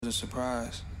wasn't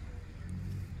surprised.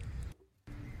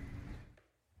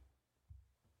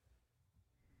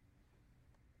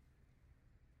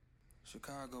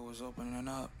 Chicago was opening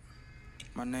up.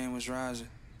 My name was rising.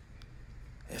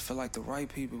 It felt like the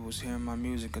right people was hearing my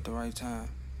music at the right time.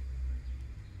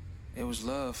 It was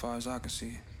love, far as I could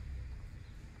see.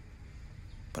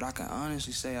 But I can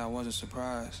honestly say I wasn't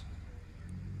surprised.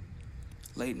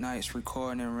 Late nights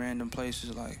recording in random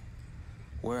places like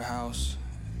warehouse,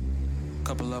 a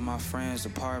couple of my friends'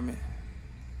 apartment.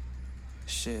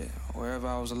 Shit, wherever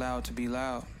I was allowed to be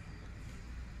loud.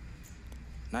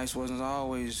 Nights wasn't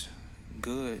always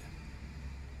good.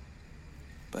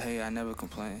 But hey, I never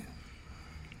complained.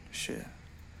 Shit,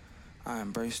 I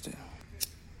embraced it.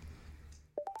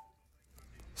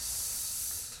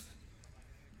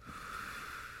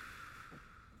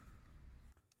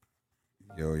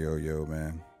 Yo,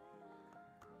 man.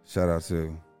 Shout out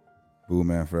to Boo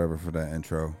Man Forever for that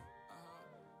intro.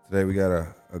 Today we got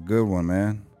a good one,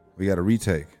 man. We got a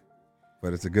retake,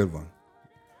 but it's a good one.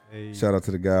 Hey. Shout out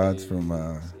to the gods from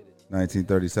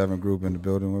 1937 group in the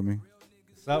building with me.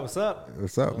 What's up?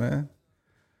 What's up, man?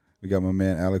 We got my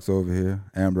man Alex over here,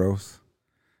 Ambrose.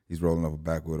 He's rolling up a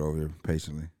backwood over here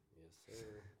patiently. Yes, sir.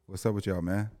 What's up with y'all,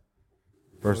 man?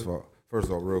 First of all,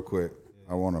 real quick,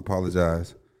 I want to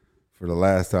apologize for the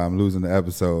last time losing the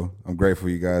episode. I'm grateful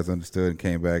you guys understood and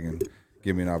came back and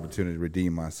give me an opportunity to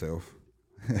redeem myself.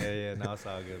 Yeah, no, it's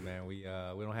all good, man. We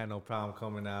don't have no problem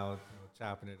coming out,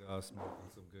 chopping it up, smoking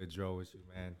some good dro with you,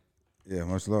 man. Yeah,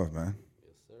 much love, man.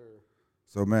 Yes, sir.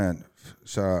 So, man,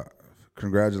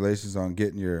 congratulations on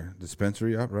getting your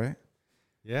dispensary up, right?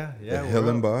 Yeah. The Hill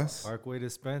and Bus. Parkway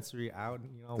Dispensary out,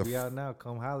 we out now.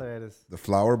 Come holler at us. The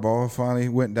flower ball finally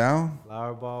went down.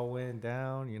 Flower ball went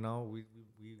down. We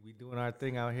doing our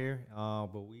thing out here,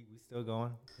 but we still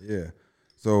going. Yeah.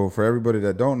 So for everybody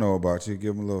that don't know about you,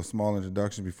 give them a little small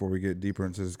introduction before we get deeper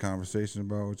into this conversation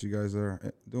about what you guys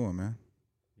are doing, man.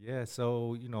 Yeah.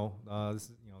 So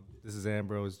this is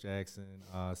Ambrose Jackson,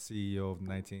 CEO of the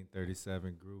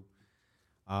 1937 Group.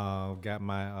 Got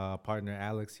my partner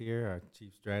Alex here, our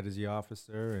Chief Strategy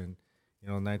Officer, and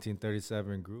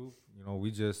 1937 Group. We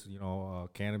just a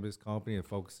cannabis company that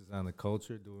focuses on the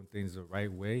culture, doing things the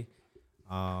right way.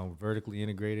 Vertically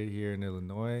integrated here in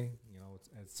Illinois.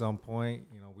 At some point,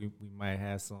 we might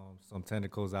have some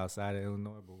tentacles outside of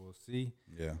Illinois, but we'll see.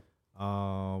 Yeah.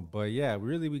 But yeah,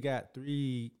 really, we got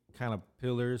three kind of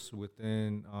pillars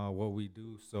within what we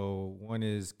do. So one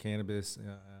is cannabis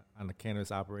on the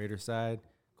cannabis operator side,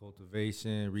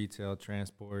 cultivation, retail,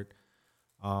 transport.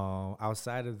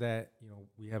 Outside of that,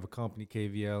 we have a company,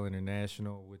 KVL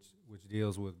International, which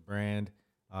deals with brand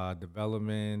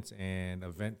development and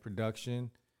event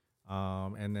production.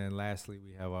 And then lastly,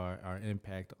 we have our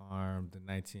impact arm, the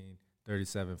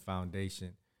 1937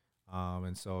 Foundation.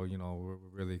 And so, we're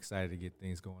really excited to get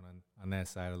things going on that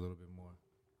side a little bit more.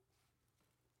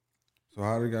 So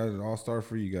how did it all start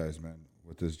for you guys, man,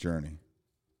 with this journey?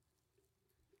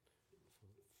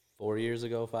 4 years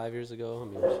ago, 5 years ago. I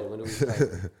mean, shit, when did we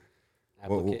start?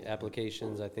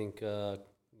 Applications, I think,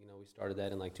 we started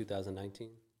that in like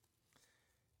 2019.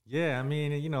 Yeah, I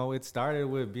mean, it started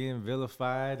with being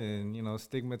vilified and,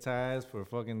 stigmatized for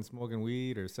fucking smoking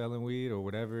weed or selling weed or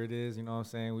whatever it is,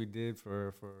 we did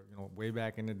for way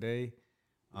back in the day.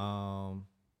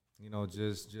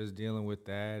 Just dealing with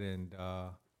that and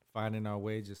finding our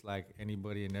way just like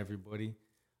anybody and everybody.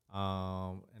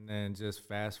 And then just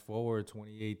fast forward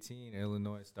 2018,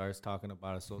 Illinois starts talking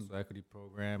about a social equity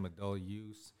program, adult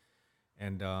use.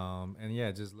 And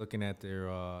yeah, just looking at their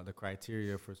the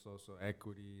criteria for social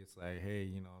equity, it's like,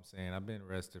 hey, I've been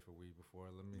arrested for weed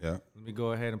before. Let me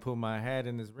go ahead and put my hat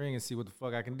in this ring and see what the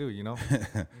fuck I can do,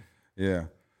 Yeah.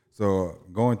 So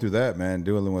going through that, man,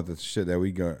 dealing with the shit that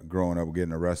we got growing up,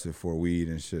 getting arrested for weed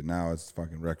and shit. Now it's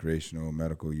fucking recreational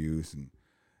medical use, and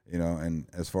and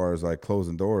as far as like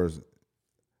closing doors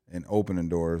and opening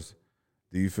doors,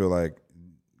 do you feel like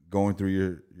going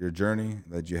through your journey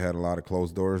that you had a lot of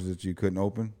closed doors that you couldn't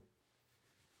open?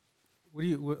 What do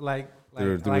you like?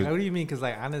 What do you mean? Because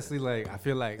honestly, I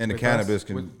feel like in the cannabis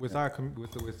with our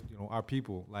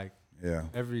people,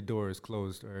 every door is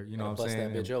closed, or what I'm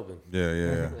saying. Bust that bitch open.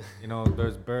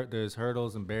 Yeah. There's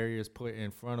hurdles and barriers put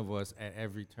in front of us at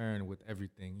every turn with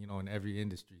everything, in every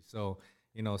industry. So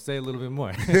say a little bit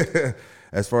more.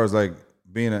 As far as like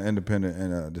being an independent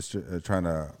and trying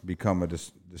to become a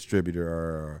distributor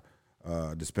or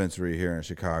a dispensary here in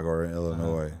Chicago or in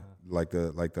Illinois, like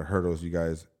the hurdles you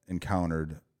guys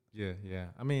encountered. Yeah.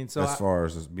 I mean, so as far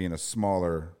as being a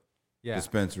smaller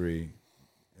dispensary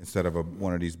instead of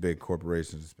one of these big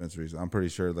corporations dispensaries, I'm pretty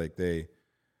sure like they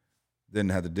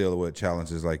didn't have to deal with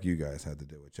challenges like you guys had to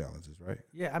deal with challenges, right?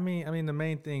 Yeah, I mean, the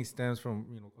main thing stems from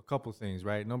a couple things,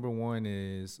 right? Number one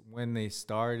is when they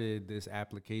started this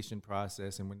application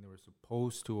process and when they were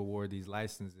supposed to award these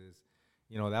licenses,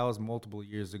 that was multiple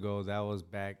years ago. That was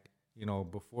back,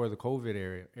 before the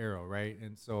COVID era, right?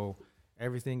 And so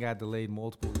everything got delayed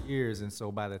multiple years, and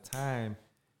so by the time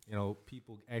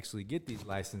people actually get these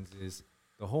licenses,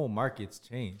 the whole market's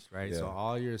changed, right? Yeah. So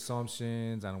all your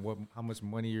assumptions on how much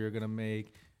money you're gonna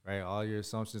make, right? All your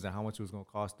assumptions on how much it was gonna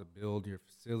cost to build your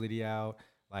facility out,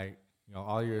 like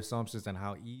all your assumptions on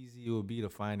how easy it would be to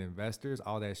find investors,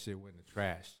 all that shit went in the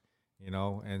trash,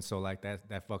 And so like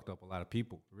that fucked up a lot of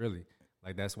people, really.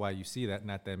 Like that's why you see that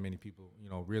not that many people,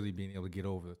 really being able to get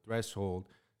over the threshold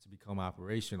to become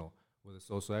operational with a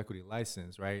social equity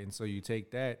license, right? And so you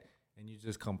take that and you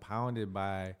just compound it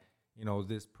by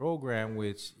this program,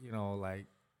 which, like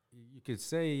you could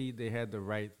say they had the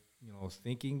right,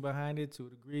 thinking behind it to a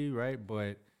degree, right?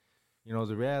 But,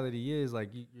 the reality is like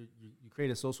you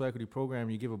create a social equity program,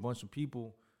 you give a bunch of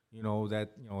people, that,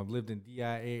 have lived in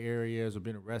DIA areas or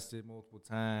been arrested multiple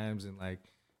times. And like,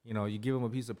 you give them a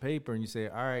piece of paper and you say,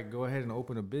 all right, go ahead and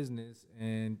open a business.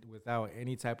 And without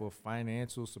any type of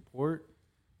financial support,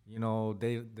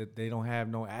 they don't have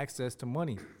no access to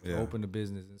money to open a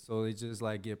business. And so they just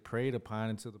like get preyed upon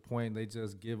until the point they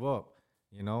just give up,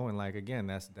 and like, again,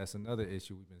 that's another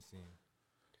issue we've been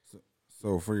seeing.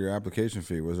 So for your application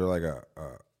fee, was there like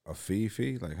a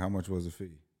fee? Like how much was the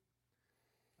fee?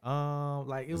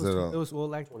 Like it was well,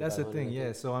 like that's the thing.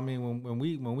 Yeah. So I mean, when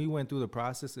we went through the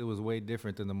process, it was way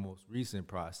different than the most recent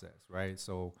process. Right.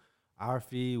 So our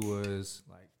fee was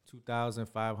like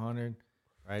 $2,500.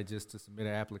 Right, just to submit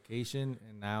an application,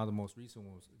 and now the most recent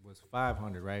one was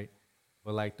 $500, right?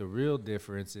 But like the real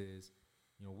difference is,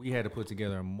 we had to put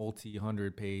together a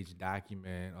multi-100-page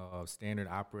document of standard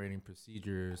operating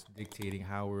procedures dictating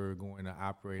how we're going to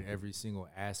operate every single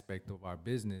aspect of our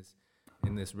business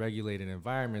in this regulated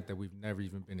environment that we've never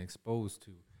even been exposed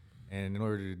to. And in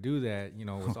order to do that,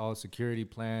 with all security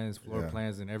plans, floor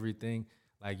plans, and everything,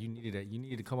 like you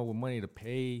needed to come up with money to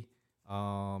pay.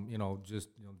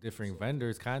 Different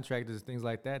vendors, contractors, things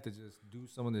like that to just do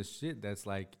some of this shit that's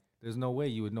like, there's no way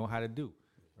you would know how to do,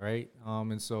 right?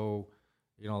 And so,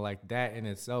 like that in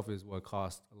itself is what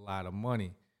costs a lot of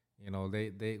money.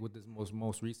 They with this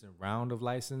most recent round of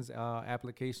license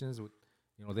applications,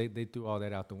 they threw all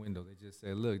that out the window. They just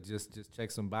said, look, just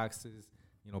check some boxes,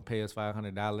 pay us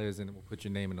 $500 and we'll put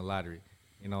your name in the lottery.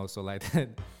 So like that,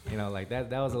 like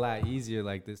that was a lot easier.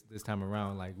 Like this time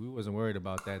around, like we wasn't worried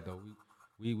about that though.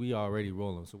 We already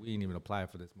rolling, so we didn't even apply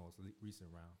for this most recent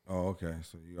round. Oh, okay.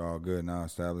 So you all good now,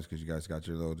 established, because you guys got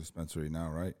your little dispensary now,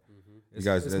 right?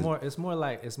 Mm-hmm. It's more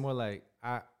like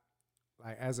I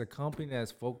like as a company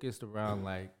that's focused around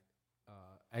like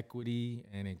equity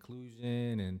and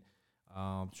inclusion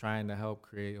and trying to help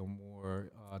create a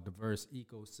more diverse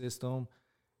ecosystem.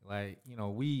 Like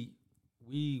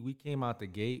we came out the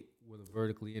gate with a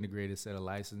vertically integrated set of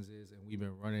licenses, and we've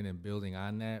been running and building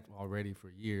on that already for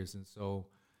years. And so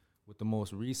with the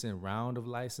most recent round of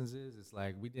licenses, it's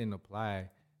like we didn't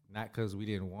apply not because we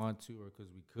didn't want to or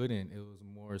because we couldn't. It was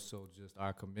more so just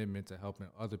our commitment to helping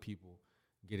other people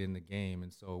get in the game.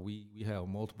 And so we held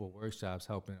multiple workshops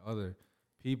helping other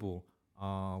people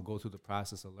go through the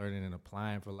process of learning and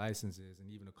applying for licenses, and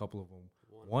even a couple of them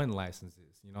won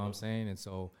licenses, what I'm saying? And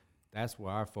so that's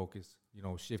where our focus,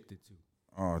 shifted to.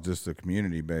 Oh, just the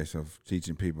community base of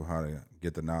teaching people how to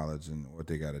get the knowledge and what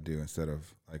they got to do, instead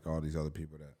of like all these other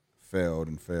people that failed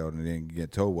and didn't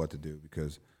get told what to do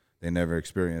because they never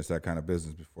experienced that kind of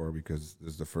business before, because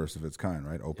this is the first of its kind,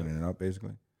 right? Opening it up,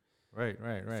 basically. Right.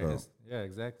 So, yeah,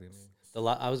 exactly.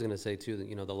 I was going to say, too,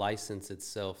 that, the license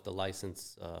itself, the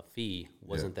license fee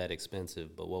wasn't that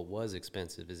expensive. But what was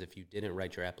expensive is if you didn't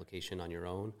write your application on your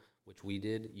own, which we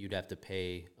did, you'd have to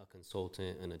pay a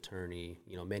consultant, an attorney,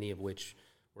 many of which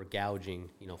were gouging,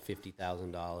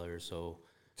 $50,000. So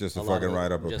just to fucking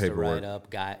write up a paperwork. Just to write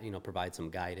up, provide some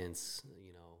guidance,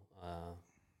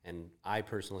 and I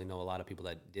personally know a lot of people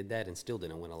that did that and still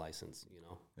didn't win a license,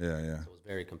 Yeah. So it was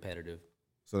very competitive.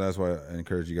 So that's why I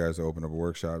encourage you guys to open up a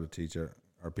workshop to teach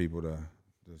our people to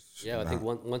just. Yeah, I think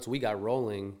once we got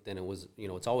rolling, then it was,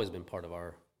 it's always been part of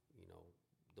our,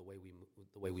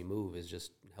 the way we move is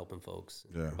just helping folks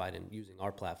and providing, using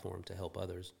our platform to help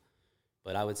others.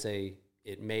 But I would say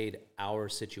it made our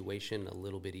situation a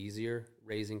little bit easier,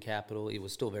 raising capital. It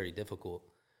was still very difficult,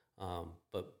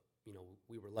 but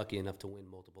we were lucky enough to win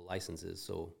multiple licenses,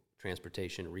 so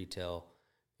transportation, retail,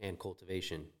 and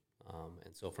cultivation.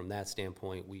 And so from that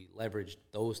standpoint, we leveraged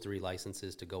those 3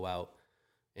 licenses to go out,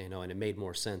 and it made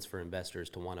more sense for investors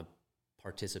to want to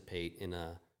participate in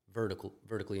a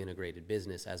vertically integrated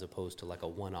business as opposed to like a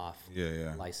one-off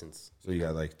license. So you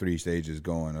got like 3 stages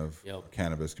going of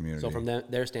cannabis community. So from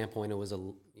their standpoint, it was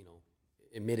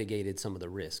it mitigated some of the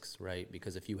risks, right?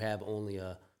 Because if you have only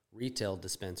a retail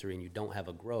dispensary and you don't have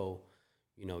a grow,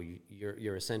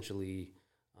 you're essentially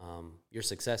your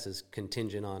success is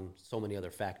contingent on so many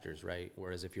other factors, right?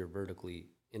 Whereas if you're vertically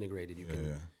integrated, you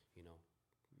can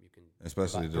you can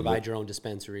especially provide your own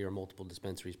dispensary or multiple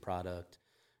dispensaries product,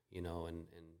 and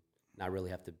not really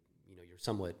have to, you're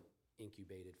somewhat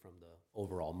incubated from the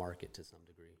overall market to some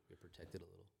degree. You're protected a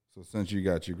little. So since you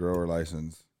got your grower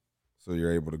license, so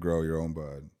you're able to grow your own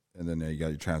bud, and then you got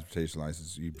your transportation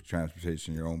license. You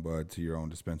transportation your own bud to your own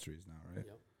dispensaries now, right?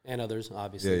 Yep. And others,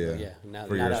 obviously. Yeah. Now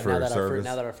For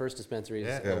that our first dispensary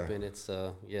is open, it's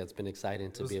it's been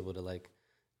exciting to be able to like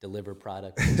deliver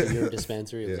product to your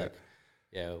dispensary. It was like,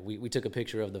 we took a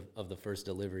picture of the first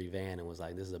delivery van and was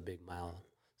like, this is a big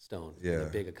milestone, and a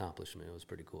big accomplishment. It was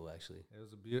pretty cool, actually.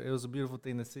 It was a beautiful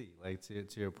thing to see. Like to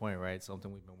your point, right?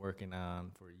 Something we've been working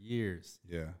on for years.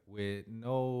 Yeah. With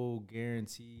no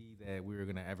guarantee that we were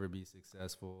gonna ever be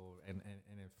successful, and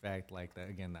in fact, like that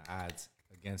again, the odds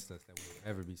against us that we would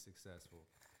ever be successful.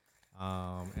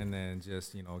 And then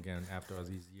just again, after all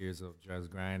these years of just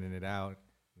grinding it out,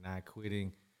 not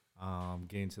quitting,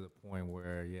 getting to the point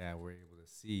where we're able to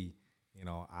see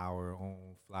our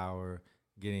own flower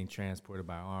getting transported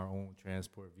by our own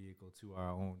transport vehicle to our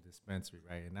own dispensary,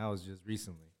 right? And that was just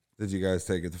recently. Did you guys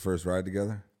take it the first ride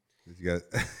together? Did you guys?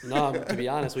 No, to be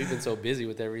honest, we've been so busy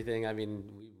with everything. I mean,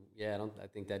 I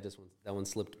think that one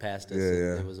slipped past us.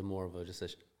 Yeah. It was more of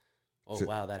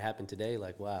wow, that happened today.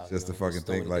 Like, wow. Just to fucking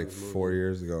think like 4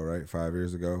 years ago, right? 5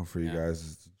 years ago for you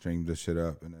guys to dream this shit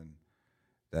up, and then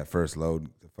that first load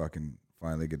to fucking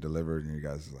finally get delivered, and you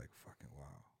guys are like, fucking wow.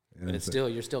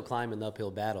 But you're still climbing the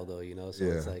uphill battle though, So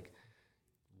it's like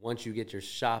once you get your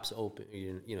shops open,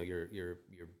 your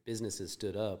businesses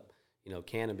stood up.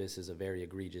 Cannabis is a very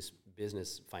egregious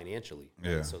business financially.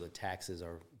 Right? Yeah. So the taxes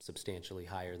are substantially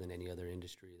higher than any other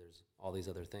industry. There's all these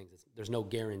other things. There's no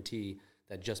guarantee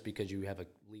that just because you have a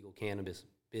legal cannabis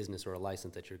business or a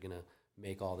license that you're gonna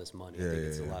make all this money. I think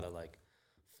it's a lot of like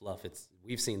fluff.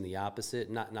 We've seen the opposite,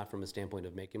 not from a standpoint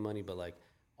of making money, but like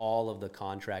all of the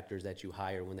contractors that you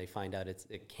hire, when they find out it's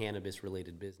a cannabis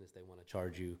related business, they want to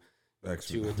charge you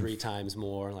extra 2 or 3 times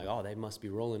more. Like, oh, they must be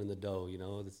rolling in the dough.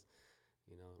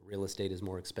 Real estate is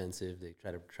more expensive. They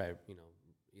try,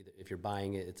 either if you're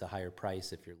buying it, it's a higher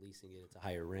price. If you're leasing it, it's a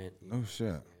higher rent. No shit.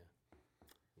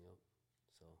 Yeah.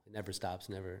 So it never stops,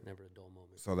 never a dull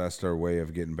moment. So that's their way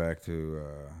of getting back to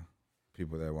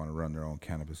people that want to run their own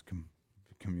cannabis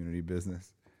community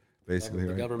business, basically.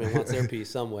 The government wants their piece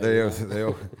somewhere.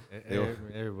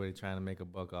 Everybody trying to make a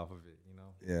buck off of it,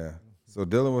 Yeah. So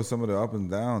dealing with some of the up and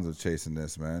downs of chasing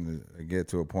this, man, to get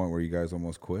to a point where you guys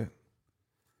almost quit.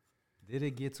 Did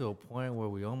it get to a point where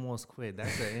we almost quit?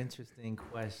 That's an interesting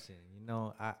question.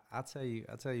 I'll tell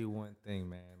you one thing,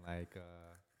 man. Like,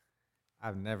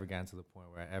 I've never gotten to the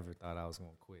point where I ever thought I was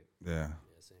gonna quit. Yeah.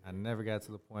 I never got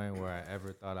to the point where I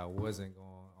ever thought I wasn't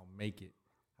gonna make it.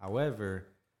 However,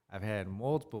 I've had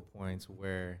multiple points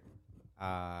where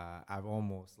I've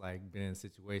almost like been in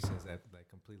situations that like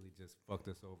completely just fucked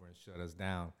us over and shut us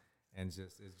down, and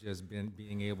it's just been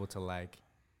being able to like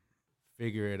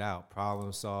figure it out,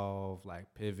 problem solve,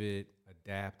 like pivot,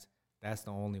 adapt. That's the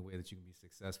only way that you can be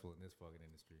successful in this fucking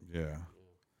industry. Yeah.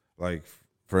 Like,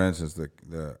 for instance,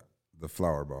 the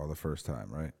flower ball the first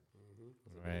time, right?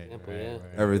 Right.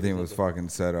 Everything was fucking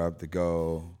set up to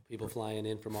go. People flying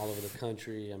in from all over the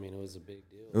country. I mean, it was a big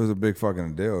deal. It was a big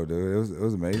fucking deal, dude. It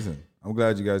was amazing. I'm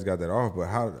glad you guys got that off, but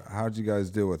how'd you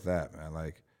guys deal with that, man?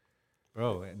 Like,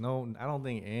 bro, no, I don't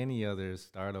think any other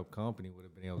startup company would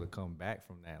have been able to come back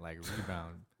from that, like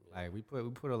rebound. Like we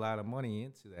put a lot of money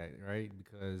into that, right?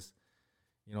 Because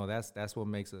that's what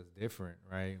makes us different,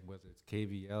 right? Whether it's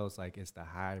KVL, it's like it's the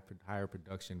higher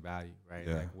production value, right?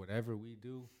 Yeah. Like whatever we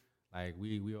do, like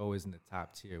we're always in the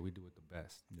top tier. We do it the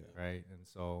best, right? And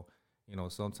so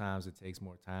sometimes it takes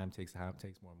more time, takes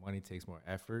more money, takes more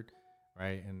effort,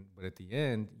 right? But at the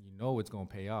end, it's gonna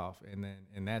pay off. And then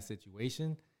in that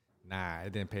situation,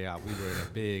 it didn't pay off. We were in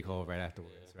a big hole right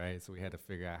afterwards, right? So we had to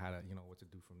figure out how to, what to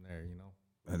do from there,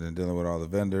 And then dealing with all the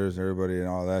vendors, everybody, and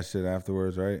all that shit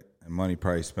afterwards, right? And money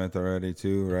probably spent already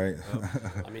too, right?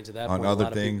 I mean, to that on point, other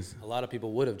things, a lot of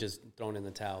people would have just thrown in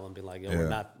the towel and been like,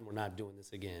 we're not doing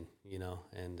this again,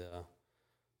 And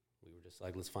we were just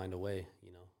like, let's find a way,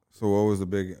 So what was the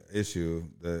big issue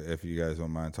that, if you guys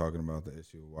don't mind talking about the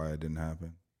issue, why it didn't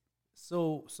happen?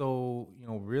 So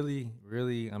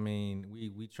really, I mean,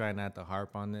 we try not to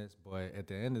harp on this, but at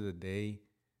the end of the day,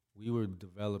 we were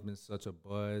developing such a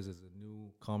buzz as a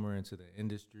newcomer into the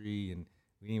industry, and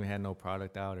we didn't even have no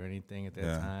product out or anything at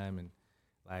that time. And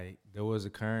like there was a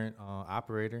current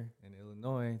operator in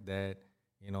Illinois that,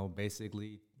 you know,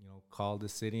 basically, you know, called the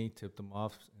city, tipped them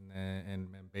off, and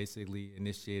basically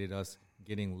initiated us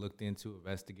getting looked into,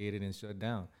 investigated, and shut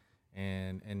down.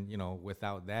 And you know,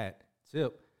 without that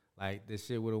tip, like this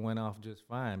shit would have went off just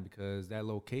fine, because that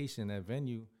location, that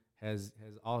venue has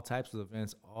all types of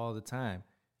events all the time,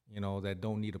 you know, that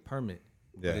don't need a permit.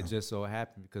 Yeah. But it just so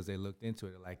happened because they looked into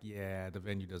it, like, yeah, the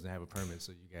venue doesn't have a permit,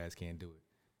 so you guys can't do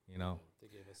it, you know?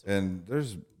 And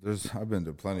there's I've been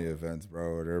to plenty of events,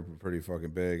 bro. They're pretty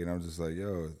fucking big, and I'm just like,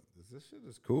 yo, this shit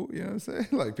is cool, you know what I'm saying?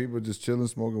 Like people just chilling,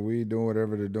 smoking weed, doing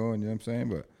whatever they're doing, you know what I'm saying?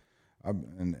 But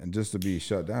and just to be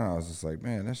shut down, I was just like,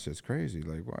 man, that's just crazy.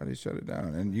 Like, why they shut it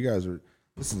down? And you guys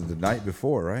this is the night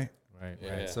before, right? Right,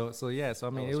 yeah. Right. So I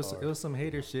mean, it was some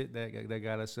hater shit that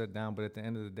got us shut down. But at the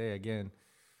end of the day, again,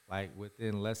 like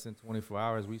within less than 24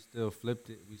 hours, we still flipped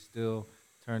it. We still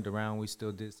turned around. We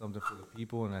still did something for the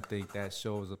people, and I think that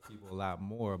shows the people a lot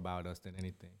more about us than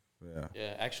anything. Yeah.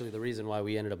 Yeah. Actually, the reason why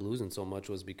we ended up losing so much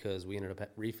was because we ended up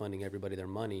refunding everybody their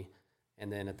money,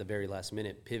 and then at the very last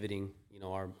minute, pivoting. You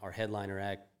know, our headliner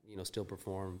act, you know, still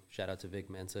performed. Shout out to Vic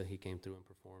Mensa. He came through and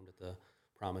performed at the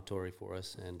Promontory for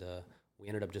us, and we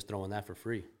ended up just throwing that for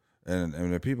free. And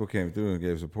the people came through and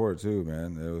gave support too,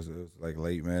 man. It was like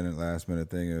late minute, last minute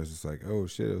thing. It was just like, oh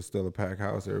shit, it was still a packed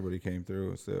house. Everybody came through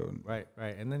and still. Right.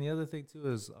 And then the other thing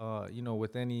too is, you know,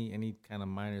 with any kind of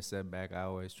minor setback, I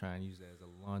always try and use that as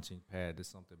a launching pad to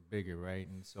something bigger, right?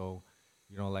 And so,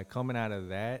 you know, like coming out of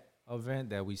that event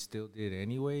that we still did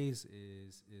anyways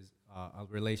is a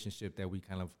relationship that we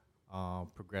kind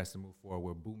of progressed and moved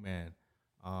forward with Bootman,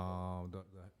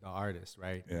 the artist,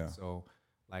 right? Yeah. And so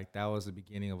like that was the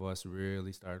beginning of us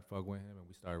really started fucking with him, and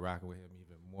we started rocking with him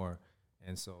even more.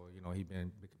 And so, you know, he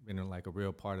been like a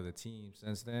real part of the team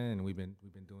since then, and we've been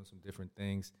doing some different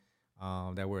things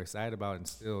that we're excited about and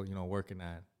still, you know, working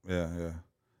on. Yeah.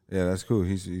 That's cool.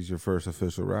 He's your first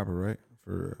official rapper, right?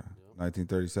 For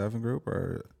 1937 group,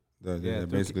 or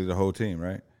basically the whole team,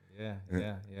 right?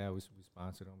 Yeah. We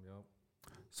sponsored him, yo.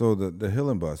 So the Hill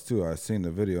and Bus too. I seen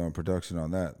the video and production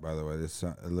on that. By the way,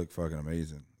 it looked fucking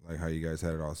amazing. Like how you guys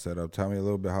had it all set up. Tell me a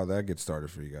little bit how that gets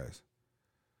started for you guys.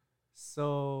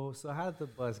 So how did the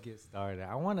bus get started?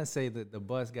 I want to say that the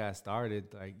bus got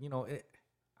started, like, you know,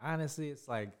 honestly, it's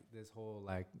like this whole,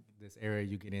 like, this area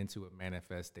you get into with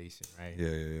manifestation, right?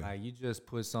 Yeah. Like you just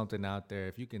put something out there.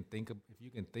 If you can think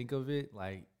of it,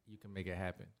 like you can make it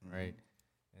happen, right?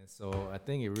 And so I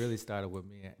think it really started with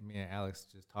me and Alex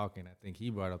just talking. I think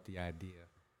he brought up the idea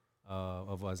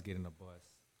of us getting a bus.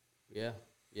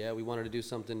 Yeah, we wanted to do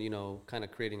something, you know, kind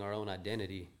of creating our own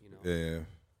identity, you know. Yeah.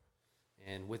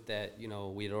 And with that, you know,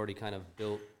 we had already kind of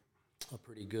built a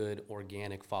pretty good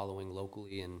organic following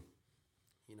locally, and,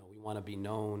 you know, we want to be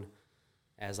known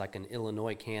as like an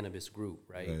Illinois cannabis group,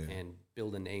 right? Yeah. And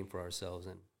build a name for ourselves.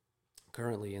 And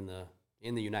currently in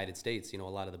the United States, you know,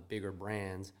 a lot of the bigger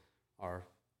brands are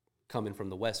coming from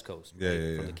the West Coast,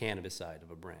 right? From the cannabis side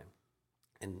of a brand.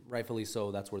 And rightfully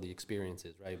so, that's where the experience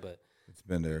is, right? But it's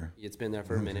been there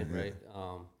for a minute, right?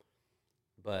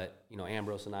 But, you know,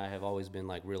 Ambrose and I have always been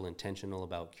like real intentional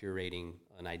about curating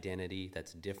an identity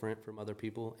that's different from other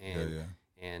people,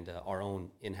 and our own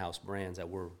in-house brands that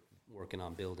we're working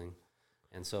on building.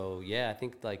 And so, I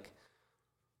think like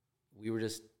we were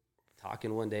just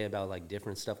talking one day about like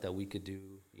different stuff that we could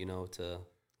do, you know, to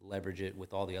leverage it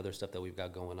with all the other stuff that we've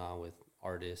got going on with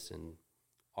artists and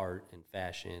art and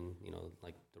fashion, you know,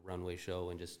 like the runway show,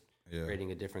 and just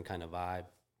creating a different kind of vibe.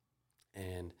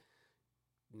 And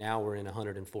now we're in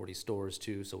 140 stores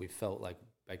too, so we felt like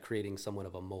by creating somewhat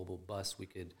of a mobile bus, we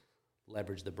could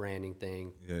leverage the branding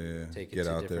thing, take it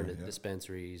to different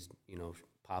dispensaries, you know,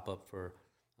 pop up for,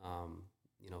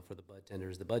 you know, for the bud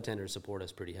tenders. The bud tenders support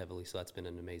us pretty heavily, so that's been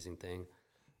an amazing thing.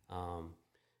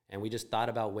 And we just thought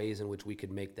about ways in which we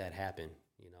could make that happen,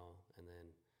 you know,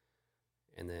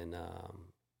 and then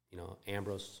you know,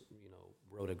 Ambrose, you know,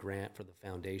 wrote a grant for the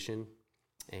foundation,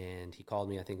 and he called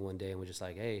me, I think, one day and was just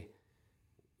like, hey,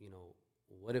 you know,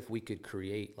 what if we could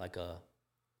create like the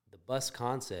bus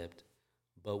concept,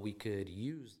 but we could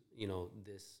use, you know,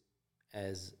 this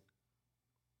as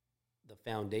the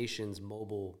foundation's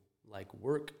mobile, like,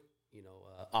 work, you know,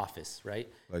 office, right?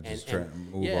 Like just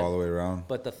move all the way around.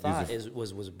 But the thought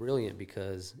was brilliant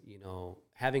because, you know,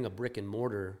 having a brick and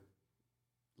mortar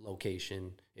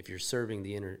location, if you're serving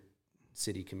the inner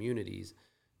city communities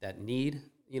that need,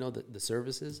 you know, the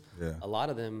services, a lot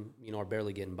of them, you know, are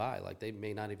barely getting by. Like they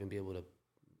may not even be able to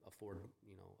afford,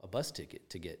 you know, a bus ticket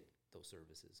to get those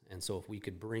services. And so if we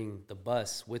could bring the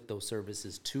bus with those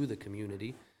services to the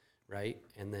community, right?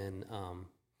 And then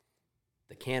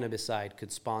the cannabis side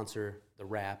could sponsor the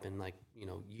wrap and like, you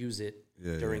know, use it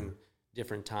during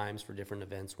different times for different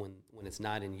events when it's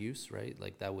not in use, right?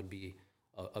 Like that would be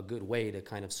a good way to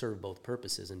kind of serve both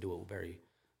purposes and do it very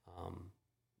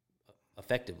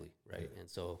effectively, right? And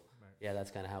so, yeah,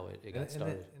 that's kind of how it got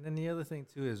started. And then the other thing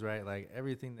too is, right, like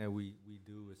everything that we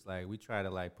do is like we try to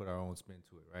like put our own spin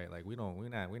to it, right? Like we're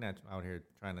not out here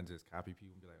trying to just copy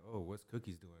people and be like, oh, what's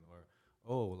Cookie's doing, or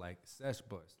oh, like Sesh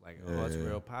bus, like it's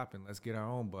real popping. Let's get our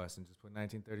own bus and just put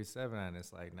 1937 on it.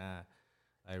 It's like, nah,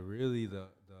 like really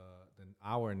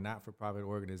our not-for-profit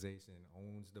organization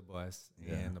owns the bus,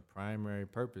 and the primary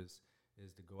purpose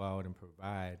is to go out and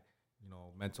provide, you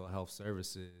know, mental health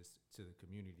services to the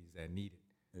communities that need it.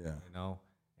 Yeah. You know,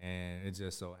 and it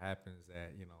just so happens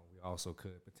that, you know, we also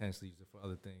could potentially use it for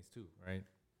other things too, right?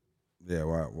 Yeah,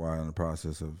 while in the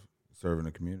process of serving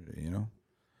the community, you know?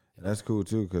 And that's cool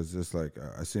too, because it's like,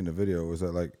 I seen the video. Was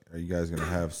that like, are you guys going to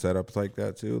have setups like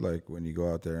that too? Like when you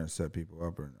go out there and set people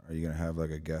up, or are you going to have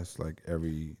like a guest like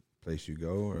every place you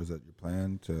go, or is that your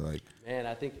plan to like, man,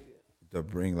 I think to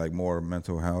bring like more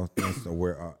mental health things to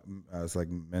where it's like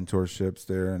mentorships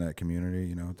there in that community,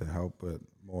 you know, to help with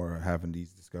more having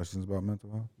these discussions about mental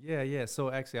health? Yeah.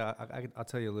 So actually, I'll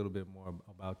tell you a little bit more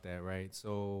about that, right?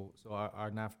 So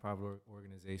our not-for-profit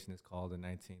organization is called the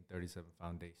 1937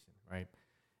 Foundation, right?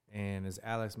 And as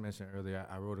Alex mentioned earlier,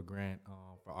 I wrote a grant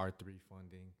for R3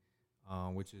 funding,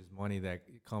 which is money that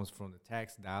comes from the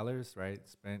tax dollars, right,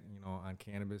 spent, you know, on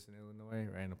cannabis in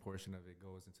Illinois, right? And a portion of it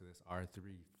goes into this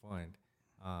R3 fund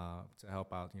to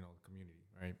help out, you know, the community,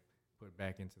 right? Put it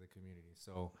back into the community.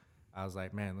 So I was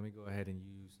like, man, let me go ahead and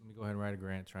write a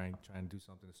grant, try and do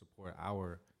something to support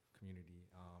our community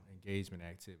engagement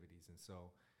activities. And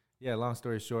so, yeah, long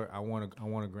story short, I want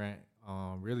a grant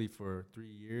really for 3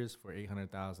 years for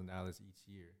 $800,000 each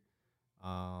year.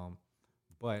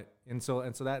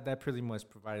 So that pretty much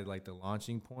provided like the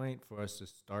launching point for us to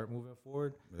start moving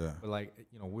forward. Yeah. But like,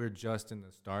 you know, we're just in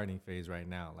the starting phase right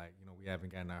now. Like, you know, we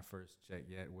haven't gotten our first check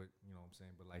yet. You know what I'm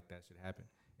saying? But like that should happen.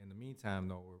 In the meantime,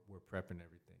 though, we're prepping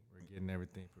everything. We're getting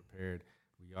everything prepared.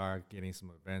 We are getting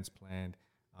some events planned.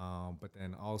 But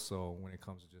then also when it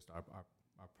comes to just our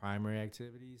primary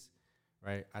activities,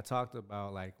 right? I talked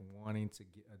about like wanting to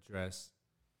address.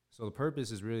 So the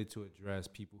purpose is really to address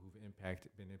people who've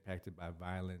been impacted by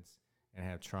violence and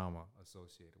have trauma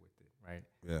associated with it, right?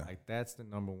 Yeah. Like that's the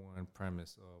number one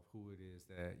premise of who it is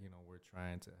that, you know, we're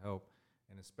trying to help.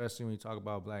 And especially when you talk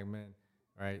about Black men,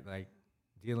 right? Like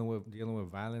dealing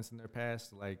with violence in their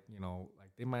past, like, you know, like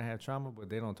they might have trauma, but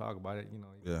they don't talk about it, you know.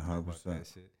 You Yeah, 100%. talk about that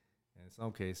shit. And in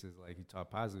some cases, like you talk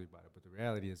positively about it, but the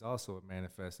reality is also it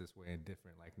manifests this way in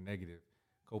different, like negative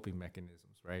coping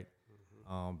mechanisms, right?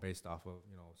 Based off of,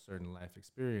 you know, certain life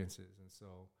experiences.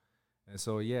 And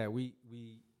so yeah, we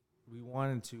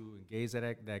wanted to engage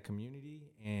that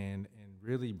community and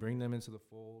really bring them into the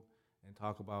fold and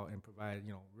talk about and provide,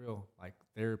 you know, real like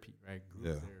therapy, right? Group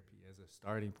therapy as a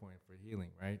starting point for healing,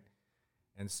 right?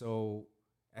 And so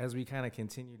as we kind of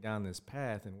continue down this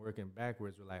path and working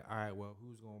backwards, we're like, all right, well,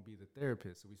 who's going to be the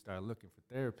therapist? So we start looking for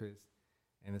therapists,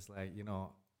 and it's like, you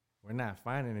know, we're not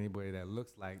finding anybody that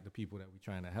looks like the people that we're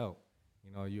trying to help.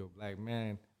 You know, you're a Black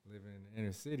man living in the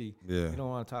inner city. Yeah. You don't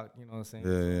want to talk, you know what I'm saying?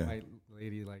 Yeah. White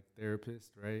lady, like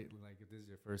therapist, right? Like if this is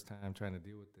your first time trying to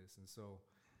deal with this. And so,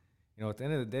 you know, at the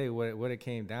end of the day, what it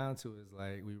came down to is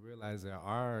like we realized there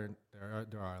are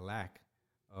a lack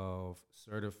of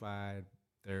certified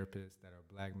therapists that are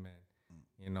Black men.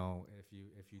 You know, if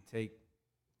you take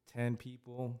 10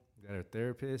 people that are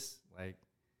therapists, like,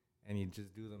 and you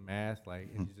just do the math, like,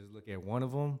 and you just look at one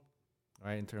of them,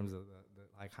 right, in terms of the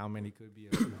like how many could be a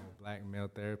Black male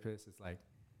therapist, it's like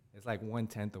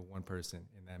 1/10 of one person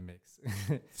in that mix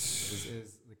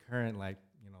is the current, like,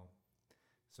 you know,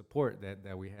 support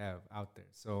that we have out there.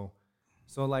 So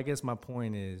like, I guess my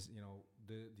point is, you know,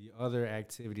 the other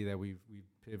activity that we've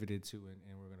pivoted to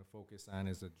and we're going to focus on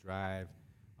is a drive,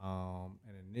 an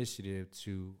initiative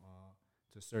to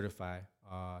certify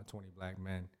 20 Black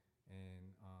men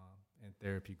in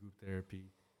therapy, group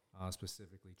therapy,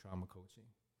 specifically trauma coaching.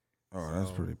 Oh,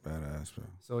 that's pretty badass, bro.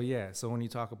 So yeah, so when you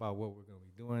talk about what we're going to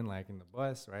be doing, like in the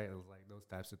bus, right, it was like those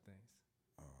types of things.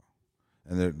 Oh,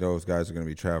 and those guys are going to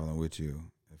be traveling with you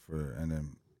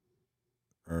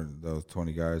or those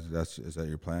 20 guys. Is that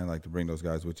your plan? Like to bring those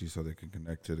guys with you so they can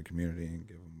connect to the community and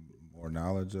give them more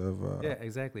knowledge of? Yeah,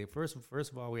 exactly. First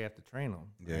of all, we have to train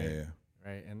them. Yeah.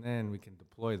 Right, and then we can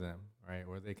deploy them, right,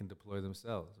 or they can deploy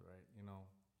themselves, right? You know,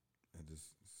 and just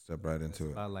step right into it.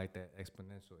 It's about like that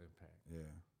exponential impact. Yeah.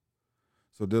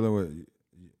 So dealing with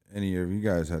any of you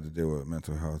guys had to deal with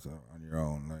mental health on your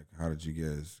own. Like, how did you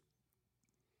guys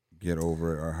get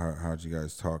over it, or how did you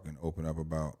guys talk and open up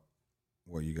about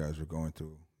what you guys were going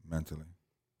through mentally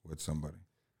with somebody?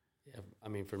 Yeah, I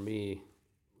mean, for me,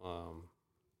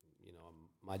 you know,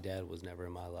 my dad was never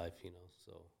in my life, you know,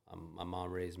 so my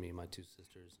mom raised me, my two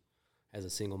sisters, as a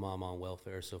single mom on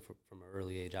welfare. So from an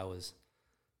early age, I was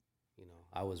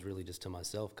really just to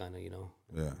myself, kind of, you know.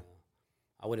 Yeah.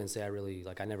 I wouldn't say I really,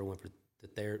 like, I never went for the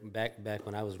therapy. Back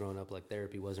when I was growing up, like,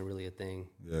 therapy wasn't really a thing.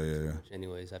 Yeah.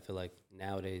 Anyways, I feel like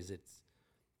nowadays it's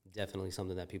definitely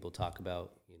something that people talk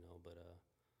about, you know,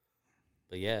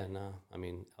 but yeah, no, I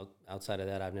mean, outside of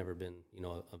that, I've never been, you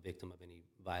know, a victim of any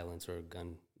violence or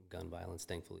gun violence,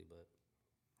 thankfully, but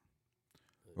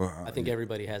well, I think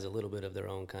everybody has a little bit of their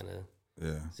own kind of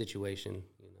situation,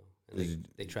 you know, and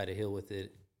they try to heal with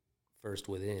it first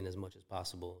within as much as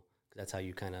possible. 'Cause that's how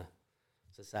you kind of,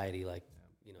 society, like,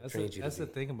 you know, trains you. That's the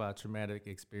thing about traumatic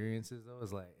experiences, though,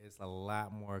 is like it's a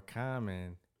lot more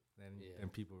common than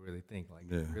people really think.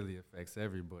 Like it really affects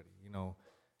everybody. You know,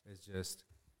 it's just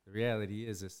the reality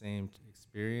is the same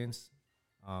experience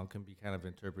can be kind of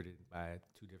interpreted by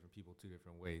two different people, two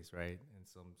different ways, right? And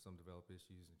some develop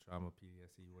issues and trauma,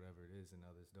 PTSD, whatever it is, and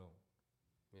others don't.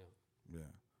 Yeah.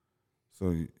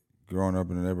 So growing up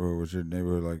in the neighborhood, was your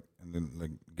neighborhood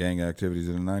like gang activities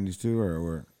in the 90s too,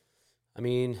 or? I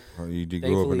mean, or you did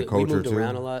grow up in the culture we moved too?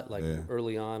 around a lot. Like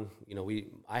early on, you know,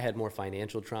 I had more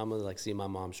financial trauma, like seeing my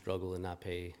mom struggle and not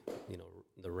pay, you know,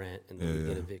 the rent and then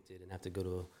get evicted and have to go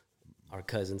to our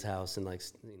cousin's house and, like,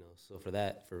 you know, so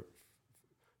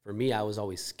for me, I was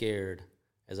always scared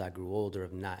as I grew older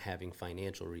of not having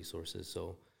financial resources.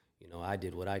 So, you know, I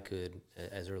did what I could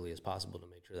as early as possible to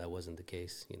make sure that wasn't the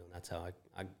case. You know, that's how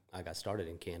I got started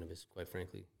in cannabis, quite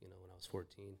frankly, you know, when I was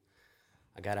 14.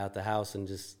 I got out the house and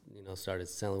just, you know, started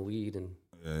selling weed and,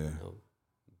 you know,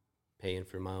 paying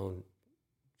for my own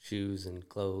shoes and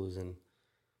clothes and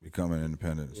becoming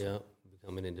independent. Yeah,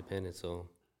 becoming independent. So,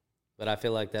 but I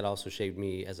feel like that also shaped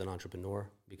me as an entrepreneur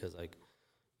because, like,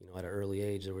 you know, at an early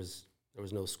age, there was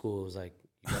no school. It was like,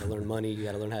 you got to learn money. You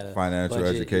got to learn how to financial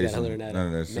budget, education. You got to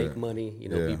learn how to make money, you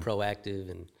know, be proactive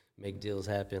and make deals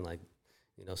happen. Like,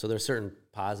 you know, so there's certain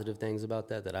positive things about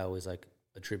that I always, like,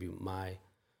 attribute my,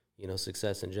 you know,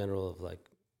 success in general of, like,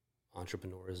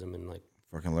 entrepreneurism and, like,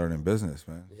 fucking learning business,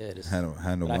 man. Yeah, just handle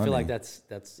money. I feel like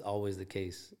that's always the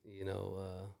case. You know,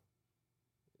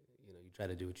 you try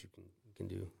to do what you can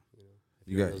do. You know, if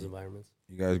you're in those environments.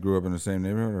 You guys grew up in the same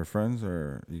neighborhood or friends,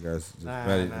 or you guys just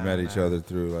met each other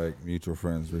through, like, mutual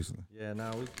friends recently? Yeah,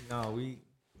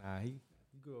 he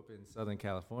grew up in Southern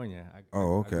California.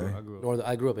 Okay.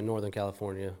 I grew up in Northern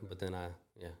California, but then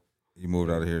You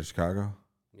moved out of here to Chicago?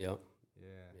 Yep. Yeah.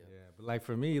 But, like,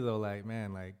 for me though, like,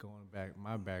 man, like, going back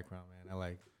my background,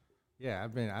 man,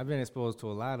 I've been exposed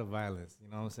to a lot of violence. You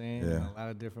know what I'm saying? Yeah. In a lot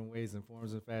of different ways and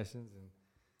forms and fashions. And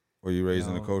were you raised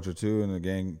in the culture too, in the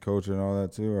gang culture and all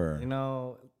that too, or? You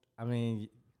know, I mean,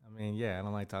 yeah, I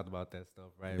don't like talk about that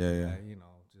stuff, right? Yeah. Like, you know,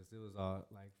 just it was all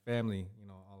like family, you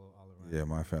know, all around. Yeah,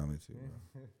 my family too.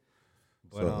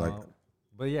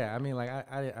 But yeah, I mean, like,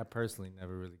 I personally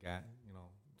never really got, you know,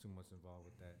 too much involved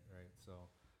with that, right? So,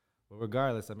 but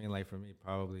regardless, I mean, like, for me,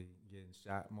 probably getting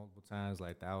shot multiple times,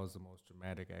 like, that was the most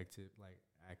traumatic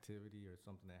activity or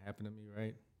something that happened to me,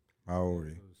 right? How old were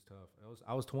you? It was tough.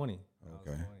 I was 20. Okay. I was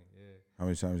 20, yeah. How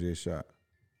many times did you get shot?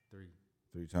 3.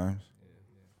 3 times? Yeah.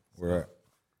 Where at?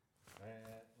 Right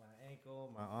at my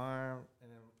ankle, my arm,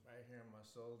 and then right here on my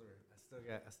shoulder. I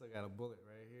still got a bullet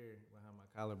right here behind my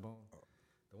collarbone.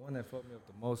 The one that fucked me up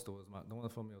the most was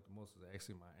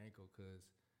actually my ankle, because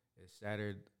it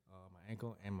shattered my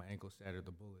ankle, and my ankle shattered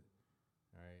the bullet.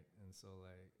 All right, and so,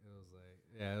 like,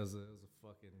 it was a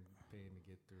fucking pain to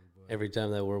get through. But every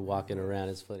time that we're walking around,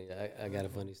 it's funny. I got a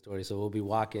funny story. So we'll be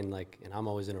walking, like, and I'm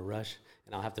always in a rush,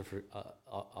 and I'll have to,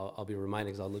 I'll be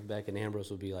reminded, because I'll look back, and Ambrose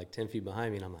will be like 10 feet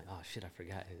behind me, and I'm like, oh shit, I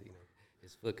forgot, you know,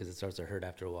 his foot, because it starts to hurt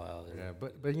after a while. Yeah,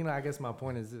 but you know, I guess my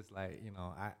point is this, like, you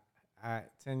know, I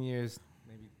 10 years,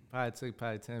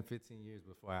 probably 10, 15 years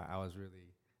before I was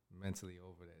really mentally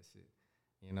over that shit.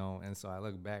 You know, and so I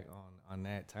look back on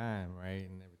that time, right,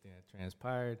 and everything that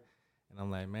transpired, and I'm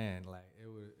like, man, like,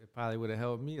 it probably would have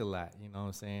helped me a lot, you know what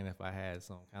I'm saying, if I had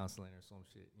some counseling or some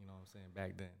shit, you know what I'm saying,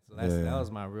 back then. So that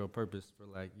was my real purpose for,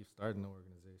 like, you starting the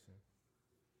organization.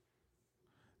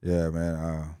 Yeah,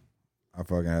 man, I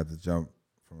fucking had to jump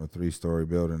from a 3-story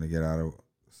building to get out of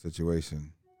a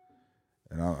situation,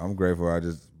 and I'm grateful. I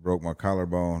just broke my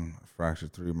collarbone,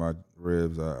 fractured 3 of my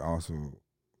ribs. I also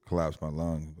collapsed my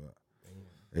lungs, but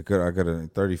I could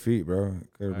have 30 feet, bro.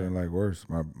 It could have been like worse.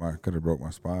 My could have broke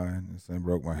my spine. The same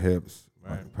broke my hips,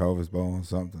 my pelvis bone,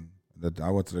 something. I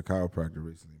went to the chiropractor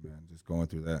recently, man. Just going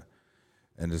through that,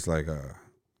 and just like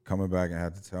coming back and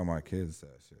had to tell my kids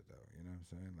that shit though. You know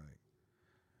what I'm saying?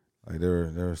 Like they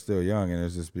were still young, and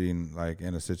it's just being like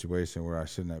in a situation where I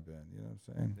shouldn't have been. You know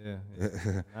what I'm saying?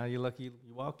 Yeah. Now you're lucky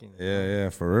you walking. Yeah,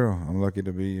 for real. I'm lucky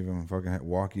to be even fucking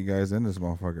walk you guys in this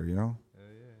motherfucker. You know.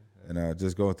 And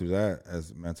just going through that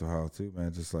as mental health too,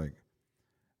 man. Just like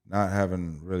not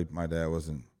having really, I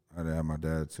didn't have my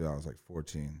dad till I was like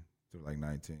 14 through like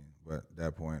 19. But at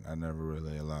that point, I never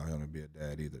really allowed him to be a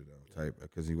dad either, though,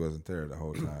 because he wasn't there the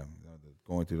whole time.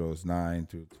 Going through those 9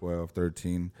 to 12,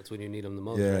 13. That's when you need him the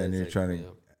most. Yeah, right? and you're trying to,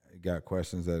 you got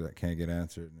questions that can't get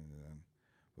answered.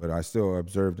 But I still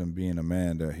observed him being a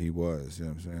man that he was, you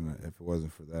know what I'm saying? If it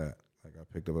wasn't for that, like I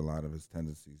picked up a lot of his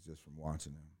tendencies just from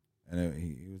watching him. And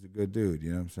he was a good dude,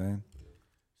 you know what I'm saying?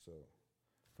 So,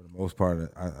 for the most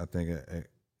part, I think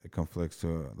it conflicts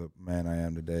to the man I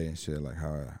am today and shit, like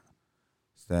how I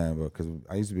stand. But because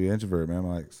I used to be an introvert, man, I'm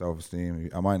like self-esteem.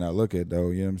 I might not look it,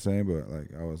 though, you know what I'm saying? But, like,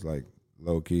 I was, like,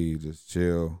 low-key, just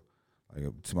chill, like,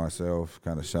 to myself,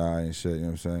 kind of shy and shit, you know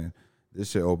what I'm saying?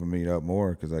 This shit opened me up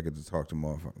more because I could just talk to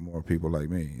more people like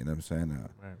me, you know what I'm saying?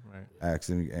 Right. Ask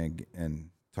and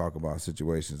talk about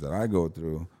situations that I go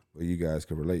through. But you guys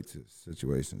can relate to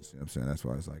situations. You know what I'm saying? That's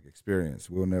why it's like experience.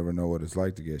 We'll never know what it's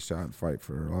like to get shot and fight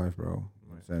for our life, bro. You know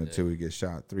what I'm saying? Until we get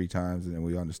shot 3 times and then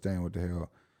we understand what the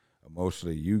hell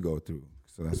emotionally you go through.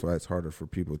 So that's why it's harder for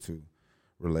people to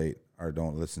relate or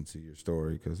don't listen to your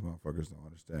story because motherfuckers don't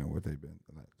understand what they've been,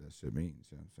 like that shit means.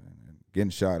 You know what I'm saying? And getting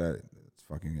shot at, it's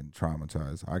fucking getting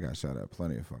traumatized. I got shot at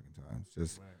plenty of fucking times.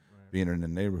 Just being in the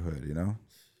neighborhood, you know?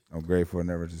 I'm grateful I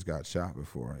never just got shot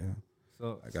before, you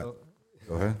know?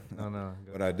 Go ahead. No.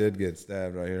 But I did get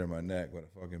stabbed right here in my neck with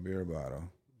a fucking beer bottle.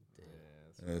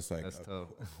 And it's like a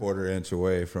quarter-inch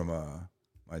away from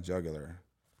my jugular.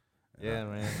 Yeah,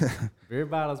 man. Beer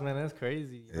bottles, man, that's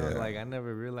crazy. You know, like I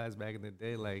never realized back in the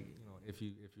day, like, you know, if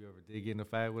you ever did get in a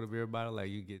fight with a beer bottle, like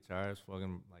you get charged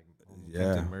fucking like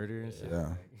attempted murder and shit.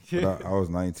 Yeah. But I was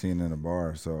 19 in a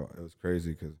bar, so it was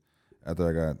crazy because after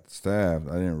I got stabbed,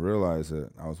 I didn't realize it.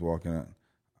 I was walking up.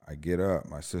 I get up.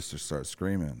 My sister starts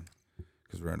screaming.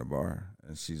 Because we're in a bar,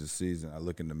 and she just sees it. I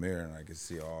look in the mirror, and I can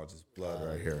see all just blood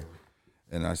right here.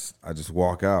 And I just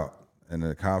walk out, and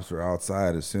the cops were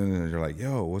outside as soon as they're like,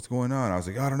 yo, what's going on? I was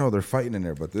like, I don't know, they're fighting in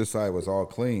there. But this side was all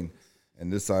clean, and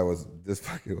this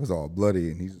pocket was all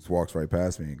bloody, and he just walks right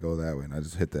past me and go that way, and I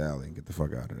just hit the alley and get the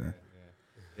fuck out of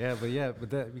there. But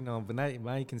that, you know, but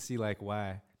now you can see, like,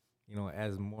 why, you know,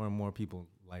 as more and more people,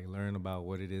 like, learn about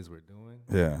what it is we're doing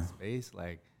in space,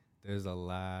 like, there's a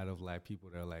lot of like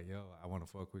people that are like, yo, I want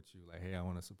to fuck with you. Like, hey, I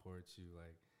want to support you.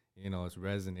 Like, you know, it's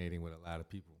resonating with a lot of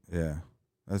people. Yeah,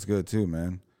 that's good too,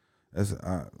 man.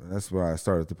 That's why I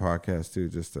started the podcast too,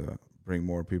 just to bring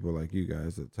more people like you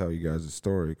guys to tell you guys a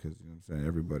story. Because you know what I'm saying,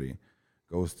 everybody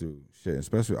goes through shit,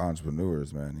 especially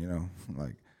entrepreneurs, man. You know,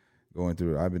 like going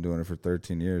through. I've been doing it for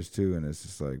 13 years too, and it's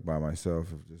just like by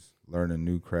myself of just learning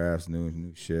new crafts,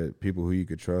 new shit, people who you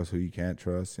could trust, who you can't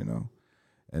trust. You know.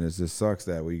 And it just sucks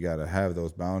that we got to have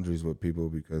those boundaries with people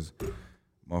because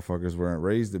motherfuckers weren't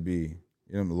raised to be,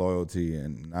 you know, loyalty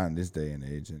and not in this day and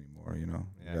age anymore, you know.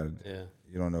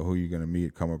 You don't know who you're going to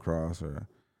meet, come across, or,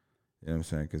 you know what I'm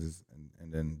saying? Because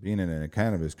and then being in a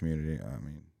cannabis community, I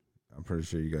mean, I'm pretty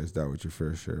sure you guys dealt with your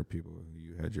fair share of people who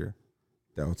you had your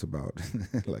doubts about.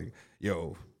 Like,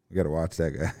 yo, we got to watch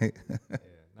that guy.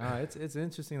 No, it's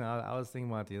interesting. I was thinking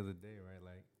about it the other day, right?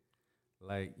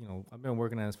 Like, you know, I've been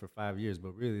working on this for 5 years,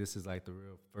 but really this is like the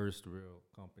first real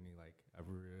company like I've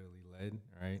really led,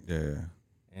 right? Yeah.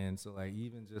 And so like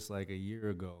even just like a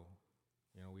year ago,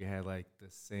 you know, we had like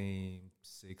the same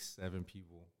 6-7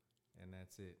 people, and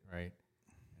that's it, right?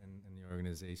 In the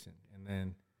organization. And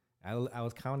then I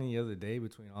was counting the other day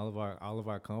between all of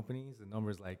our companies, the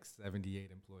number is like 78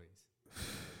 employees.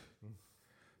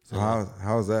 So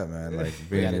how's that, man? Like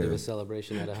being we got to do a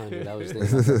celebration at 100. I was thinking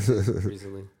about that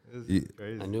recently.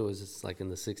 Crazy. I knew it was just like in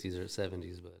the 60s or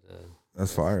 70s, but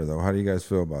that's fire though. How do you guys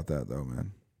feel about that though,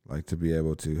 man? Like to be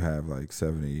able to have like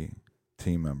 70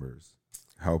 team members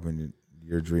helping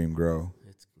your dream grow.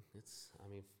 It's. I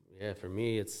mean, yeah. For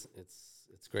me, it's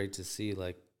great to see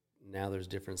like now there's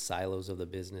different silos of the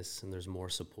business and there's more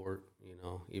support. You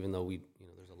know, even though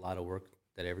there's a lot of work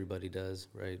that everybody does,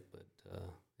 right? But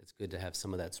it's good to have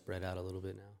some of that spread out a little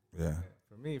bit now. Yeah.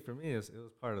 For me, it was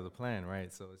part of the plan,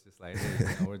 right? So it's just like, hey,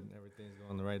 you know, everything's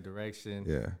going the right direction.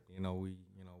 Yeah. You know,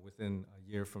 within a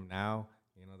year from now,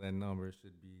 you know, that number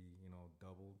should be, you know,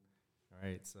 doubled,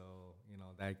 right? So, you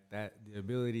know, that the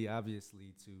ability,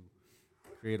 obviously, to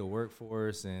create a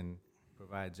workforce and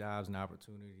provide jobs and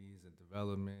opportunities and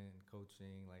development and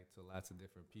coaching, like, to lots of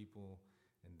different people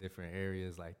in different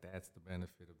areas, like, that's the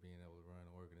benefit of being able to run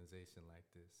an organization like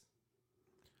this.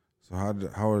 So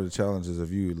how are the challenges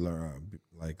of you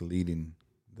like leading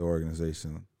the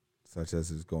organization such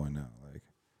as it's going now? Like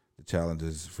the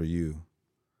challenges for you?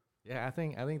 Yeah, I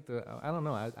think I don't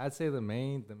know. I'd say the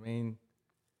main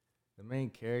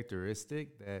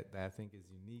characteristic that I think is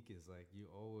unique is like you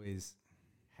always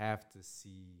have to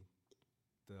see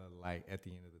the light at the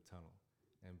end of the tunnel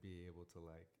and be able to,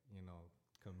 like, you know,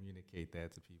 communicate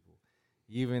that to people.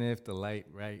 Even if the light,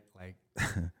 right, like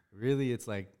really it's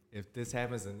like if this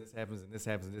happens and this happens and this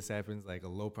happens and this happens, like a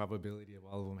low probability of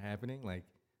all of them happening, like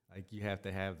you have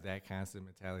to have that constant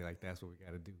mentality, like that's what we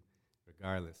got to do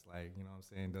regardless. Like, you know what I'm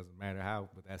saying? Doesn't matter how,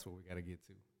 but that's what we got to get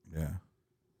to. Yeah.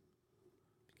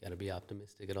 Got to be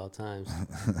optimistic at all times.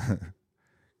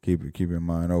 keep your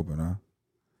mind open, huh?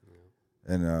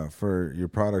 Yeah. And for your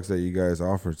products that you guys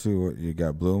offer too, you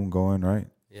got Bloom going, right?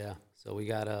 Yeah. So we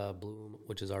got Bloom,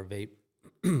 which is our vape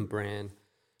brand.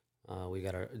 We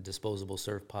got our disposable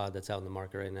surf pod that's out in the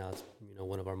market right now. It's, you know,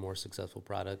 one of our more successful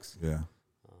products. Yeah.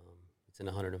 It's in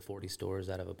 140 stores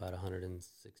out of about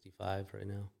 165 right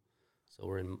now. So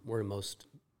we're in most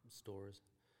stores.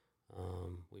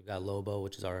 We've got Lobo,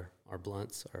 which is our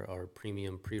blunts, our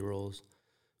premium pre-rolls.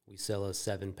 We sell a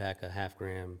 7-pack of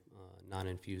half-gram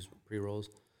non-infused pre-rolls.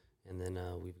 And then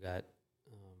we've got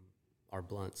our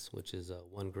blunts, which is a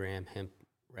 1-gram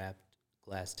hemp-wrapped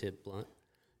glass tip blunt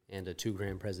and a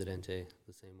 2-gram Presidente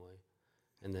the same way.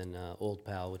 And then Old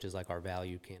Pal, which is like our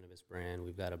value cannabis brand.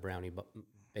 We've got a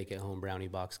bake-at-home brownie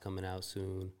box coming out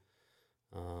soon.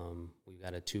 We've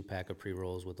got a 2-pack of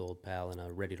pre-rolls with Old Pal and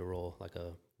a ready-to-roll, like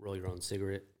a roll-your-own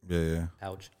cigarette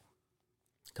pouch.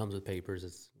 Comes with papers.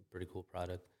 It's a pretty cool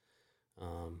product.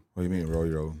 What do you mean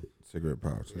roll-your-own cigarette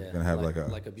pouch? Yeah, It's going to have like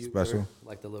a special?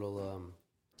 Like the little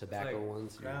tobacco like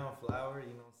ones. Ground flower,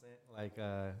 you know what I'm saying? Like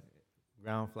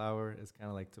ground flower is kind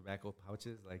of like tobacco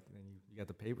pouches. Like, and you got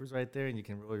the papers right there, and you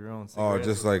can roll your own cigarettes.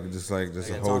 Oh, just a it's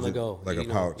hold on the go. like a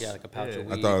pouch. Yeah, like a pouch of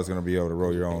weed. I thought I was gonna be able to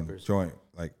roll your own papers. joint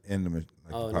like in the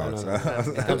pouch. No.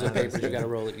 It comes with papers. You got to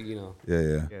roll it. You know.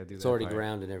 Yeah. It's already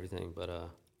ground and everything, but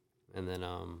and then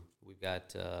we've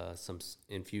got some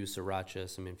infused sriracha,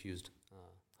 some infused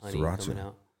honey coming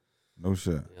out. No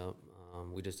shit. Yep.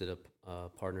 We just did a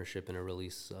partnership and a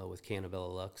release with Cannibus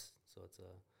Lux. So it's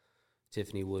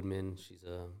Tiffany Woodman. She's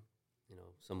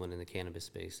someone in the cannabis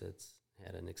space that's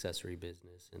had an accessory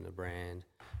business and a brand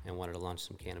and wanted to launch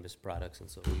some cannabis products. And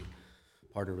so we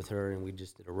partnered with her and we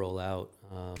just did a rollout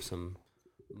of some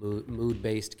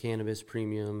mood-based cannabis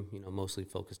premium, mostly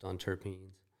focused on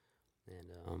terpenes.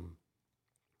 And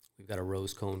we've got a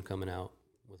rose cone coming out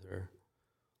with her.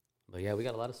 But yeah, we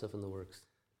got a lot of stuff in the works.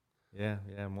 Yeah,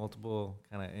 multiple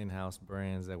kind of in-house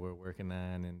brands that we're working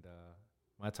on, and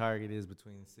my target is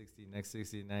between next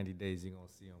 60 to 90 days, you're going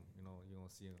to see them. You're going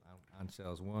to see them on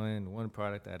shelves. One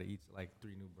product out of each, like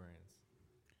 3 new brands.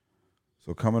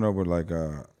 So coming up with like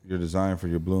your design for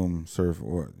your Bloom surf,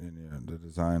 the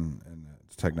design and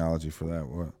the technology for that,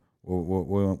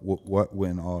 what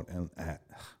went all in at?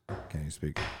 Can't you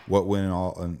speak? What went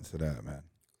all into that, man?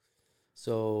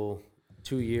 So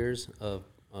 2 years of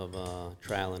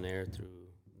trial and error through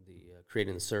the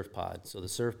creating the surf pod. So the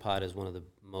surf pod is one of the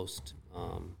most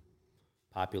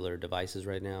popular devices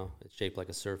right now. It's shaped like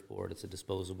a surfboard. It's a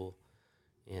disposable,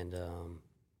 and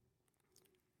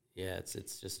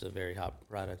it's just a very hot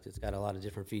product. It's got a lot of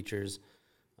different features.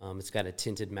 It's got a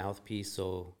tinted mouthpiece,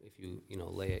 so if you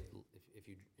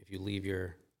if you leave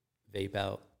your vape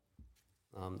out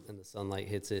and the sunlight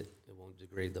hits it, it won't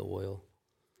degrade the oil.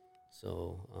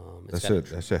 So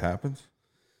that shit happens.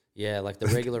 Yeah, like the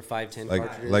regular 510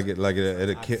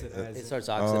 cartridges. It starts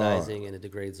oxidizing and it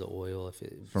degrades the oil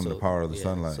from the power of the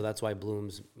sunlight. So that's why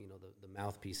Bloom's, the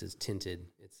mouthpiece is tinted.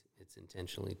 It's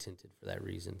intentionally tinted for that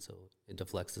reason. So it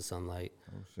deflects the sunlight.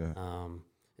 Oh shit.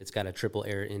 It's got a triple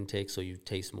air intake, so you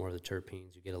taste more of the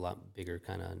terpenes. You get a lot bigger,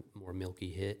 kind of more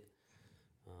milky hit.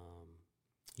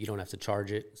 You don't have to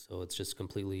charge it, so it's just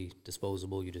completely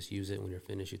disposable. You just use it when you're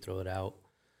finished. You throw it out.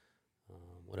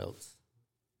 What else?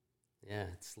 Yeah,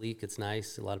 it's sleek. It's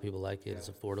nice. A lot of people like it. It's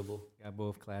affordable. Got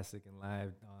both classic and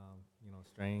live,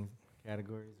 strain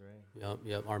categories, right?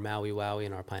 Yep. Our Maui Wowie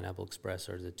and our Pineapple Express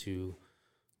are the 2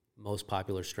 most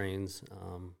popular strains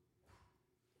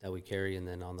that we carry. And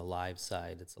then on the live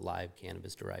side, it's a live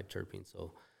cannabis-derived terpene.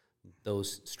 So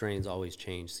those strains always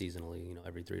change seasonally,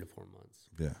 every 3 to 4 months.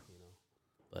 Yeah.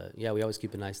 But, yeah, we always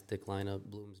keep a nice, thick lineup.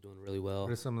 Bloom's doing really well.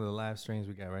 What are some of the live strains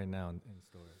we got right now in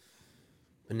stores?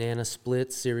 banana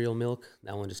split cereal milk.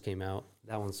 That one just came out.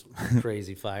 That one's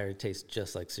crazy fire. It tastes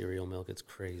just like cereal milk. It's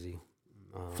crazy.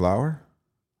 Flour?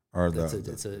 Or It's the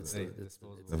vape?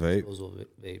 disposable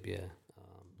vape, yeah.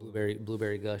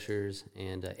 Blueberry Gushers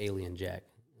and Alien Jack,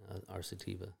 our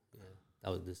sativa. Yeah,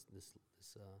 that was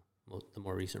the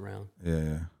more recent round.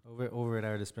 Yeah. Over at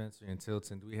our dispensary in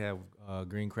Tilton, do we have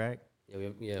green crack?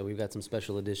 Yeah, we've got some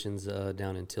special editions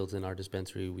down in Tilton. Our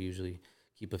dispensary, we usually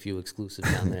keep a few exclusives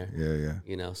down there. Yeah.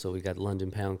 You know, so we got London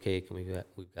Pound Cake and we've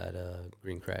got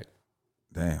green crack.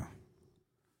 Damn.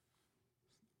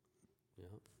 Yeah.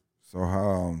 So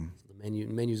how? The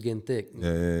menu's getting thick.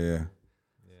 Yeah.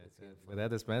 But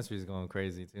that dispensary is going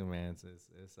crazy too, man.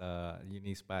 It's a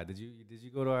unique spot. Did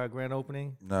you go to our grand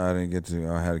opening? No, I didn't get to.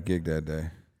 I had a gig that day.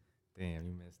 Damn,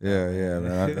 you missed. Yeah,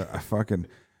 man. I fucking,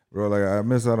 bro. Like I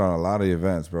miss out on a lot of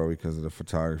events, bro, because of the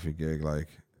photography gig. Like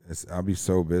I'll be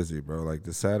so busy, bro. Like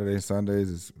the Saturday,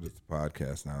 Sundays it's the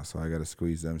podcast now, so I got to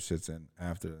squeeze them shits in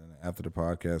after the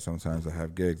podcast. Sometimes I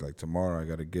have gigs. Like tomorrow, I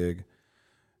got a gig,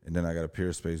 and then I got a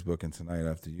Peer Space booking tonight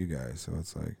after you guys. So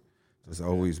it's like. Just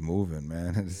always moving,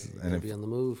 man. And be on the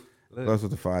move. Plus with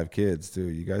the 5 kids too.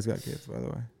 You guys got kids, by the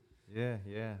way? Yeah.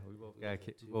 We both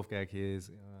got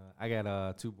kids. I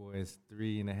got 2 boys,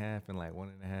 3.5 and like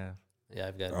 1.5.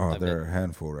 Yeah, they're a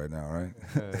handful right now, right?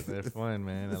 They're fun,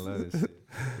 man. I love this shit.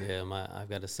 Yeah, I've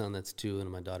got a son that's 2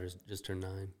 and my daughter's just turned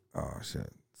 9. Oh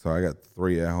shit. So I got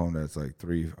 3 at home. That's like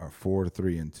 4,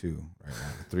 3, and 2 right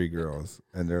now. 3 girls,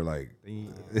 and they're like.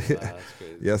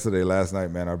 Yesterday, last night,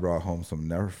 man, I brought home some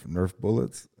Nerf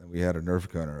bullets, and we had a Nerf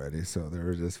gun already. So they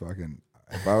were just fucking.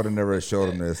 If I would have never showed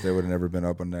them this, they would have never been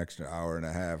up an extra hour and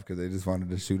a half because they just wanted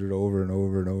to shoot it over and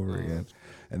over and over again,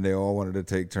 and they all wanted to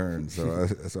take turns. So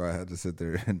I had to sit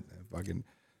there and fucking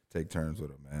take turns with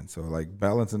them, man. So like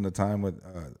balancing the time with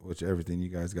everything you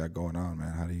guys got going on,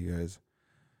 man. How do you guys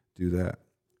do that?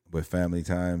 With family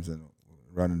times and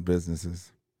running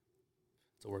businesses.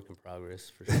 It's a work in progress,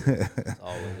 for sure. It's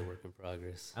always a work in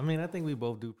progress. I mean, I think we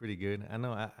both do pretty good. I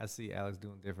know I see Alex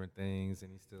doing different things,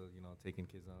 and he's still, taking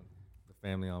kids on the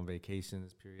family on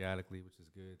vacations periodically, which is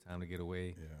good. Time to get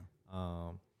away.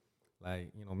 Yeah.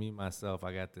 Like, me, myself,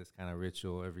 I got this kind of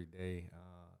ritual every day.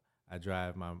 I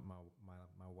drive my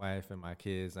wife and my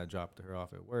kids. I dropped her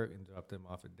off at work and dropped them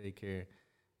off at daycare.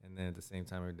 And then at the same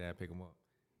time, her dad pick them up.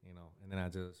 And then I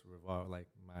just revolve, like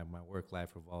my work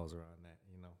life revolves around that,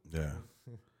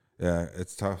 Yeah,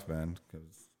 it's tough, man,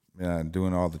 because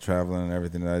doing all the traveling and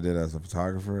everything that I did as a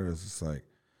photographer, it's just like,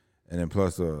 and then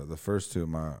plus the first 2,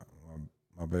 my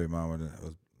baby mama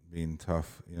was being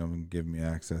tough, giving me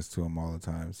access to them all the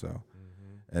time. So,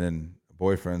 and then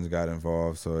boyfriends got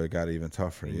involved, so it got even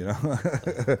tougher,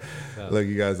 Like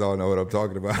you guys all know what I'm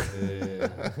talking about. Yeah.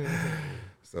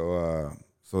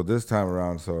 So this time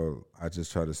around, so I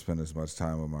just try to spend as much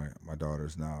time with my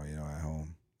daughters now, at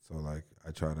home. So like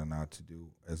I try to not to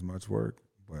do as much work,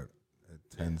 but it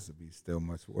tends to be still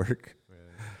much work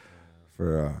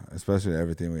for especially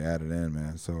everything we added in,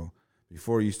 man. So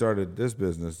before you started this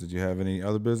business, did you have any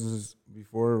other businesses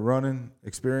before running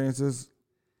experiences?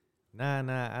 Nah.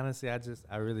 Honestly, I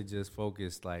really just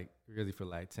focused like really for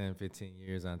like 10, 15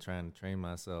 years on trying to train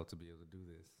myself to be able to do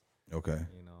this. Okay.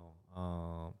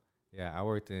 Yeah, I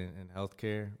worked in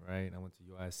healthcare, right? I went to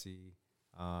UIC.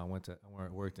 I worked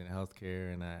in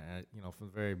healthcare, and I from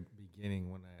the very beginning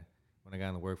when I got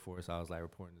in the workforce, I was like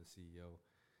reporting to the CEO,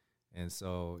 and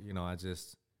so I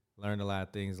just learned a lot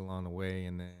of things along the way,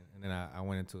 and then I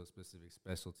went into a specific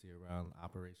specialty around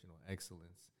operational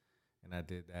excellence, and I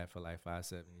did that for like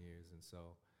 5-7 years, and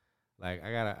so like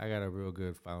I got a real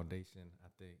good foundation, I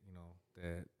think,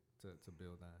 that to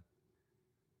build on.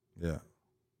 Yeah.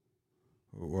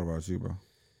 What about you, bro?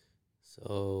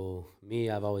 So me,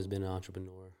 I've always been an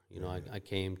entrepreneur. I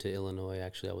came to Illinois.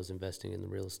 Actually, I was investing in the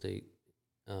real estate,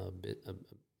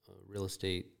 real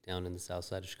estate down in the south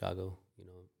side of Chicago.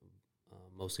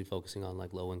 Mostly focusing on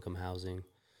like low income housing.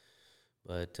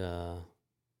 But I've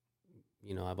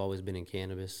always been in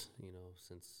cannabis.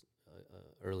 Since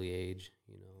early age.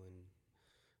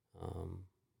 And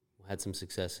had some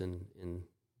success in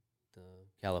the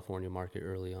California market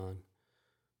early on.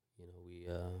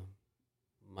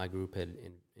 My group had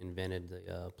invented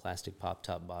the plastic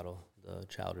pop-top bottle, the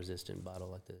child-resistant bottle,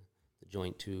 like the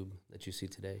joint tube that you see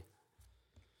today.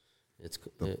 It's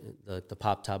the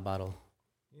pop-top bottle.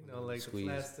 Like squeeze.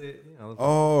 The plastic.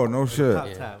 Oh, no shit.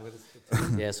 Pop-top.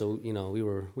 Yeah, so we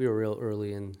were real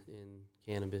early in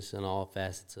cannabis and all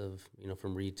facets of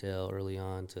from retail early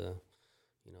on to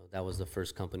that was the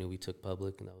first company we took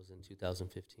public, and that was in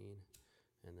 2015,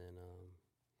 and then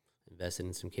invested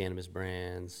in some cannabis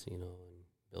brands, and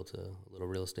built a little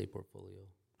real estate portfolio.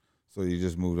 So you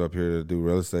just moved up here to do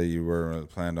real estate. You were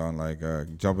planned on like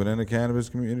jumping in the cannabis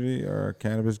community or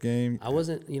cannabis game. I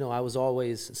wasn't, I was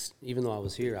always, even though I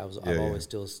was here, I've always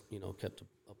still, kept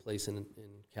a place in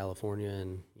California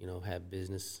and, had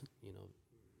business,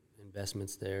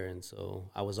 investments there. And so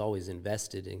I was always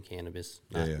invested in cannabis,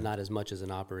 not as much as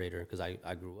an operator, because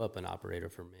I grew up an operator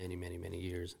for many, many, many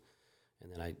years.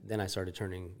 And then I started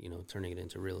turning it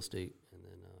into real estate.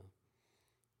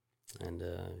 And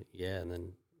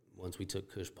then once we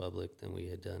took Kush public, then we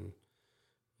had done,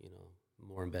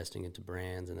 more investing into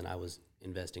brands, and then I was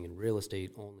investing in real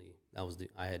estate only.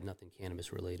 I had nothing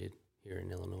cannabis related here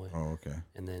in Illinois. Oh, okay.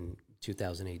 And then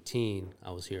 2018, I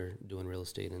was here doing real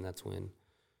estate, and that's when,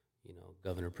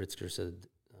 Governor Pritzker said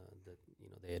that,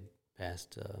 they had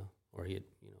passed, or he had,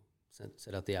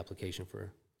 set out the application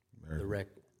for the rec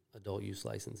adult use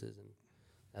licenses, and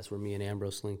that's where me and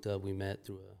Ambrose linked up. We met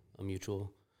through a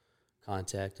mutual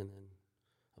contact, and then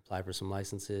applied for some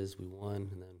licenses. We won,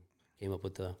 and then came up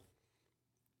with a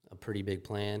pretty big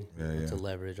plan to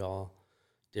leverage all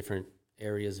different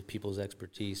areas of people's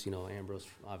expertise. Ambrose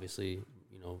obviously,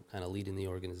 kind of leading the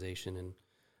organization and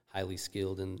highly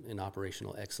skilled in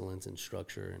operational excellence and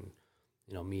structure.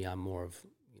 And, me, I'm more of,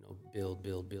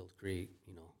 build, create,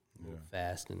 move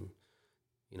fast. And,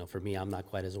 for me, I'm not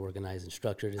quite as organized and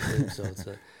structured as him.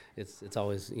 So it's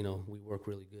always, we work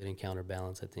really good and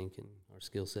counterbalance, I think, in our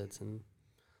skill sets. And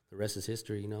the rest is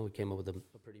history. We came up with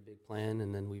a pretty big plan,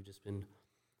 and then we've just been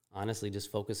honestly just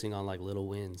focusing on like little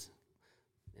wins,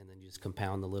 and then you just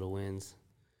compound the little wins,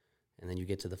 and then you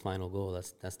get to the final goal.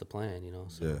 That's the plan,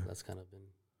 So that's kind of been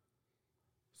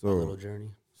a little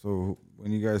journey. So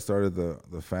when you guys started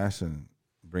the fashion,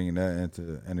 bringing that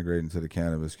integrating into the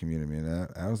cannabis community, man,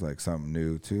 that was like something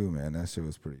new too, man. That shit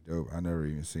was pretty dope. I never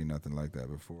even seen nothing like that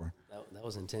before. That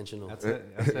was intentional. I'll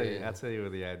tell you where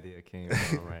the idea came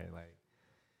from, right? Like,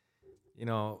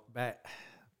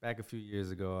 back a few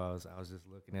years ago, I was just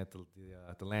looking at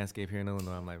the landscape here in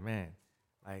Illinois. I'm like, man,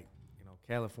 like,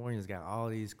 California's got all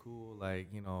these cool, like,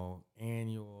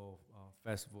 annual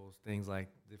festivals, things like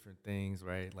different things,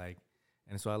 right? Like,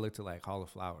 and so I looked to like Hall of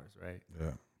Flowers, right?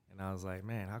 Yeah. And I was like,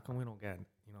 man, how come we don't got,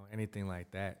 anything like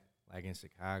that, like in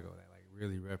Chicago, that like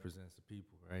really represents the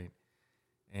people, right?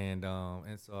 And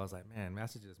so I was like, man, I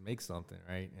should just make something,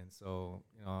 right? And so,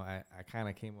 I kind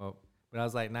of came up. But I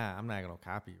was like, nah, I'm not gonna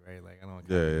copy, right? Like I don't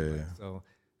copy. So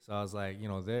I was like,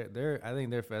 I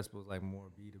think their festival is like more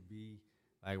B2B,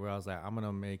 like where I was like, I'm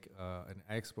gonna make an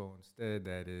expo instead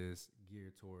that is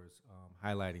geared towards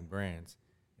highlighting brands,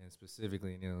 and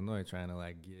specifically in Illinois, trying to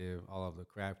like give all of the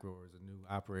craft growers and new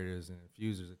operators and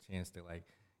infusers a chance to like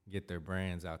get their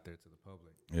brands out there to the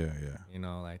public. Yeah.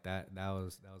 Like that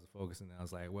was the focus, and I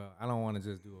was like, well, I don't want to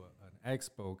just do an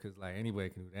expo because like anybody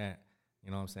can do that. You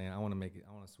know what I'm saying? I want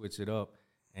to switch it up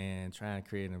and try and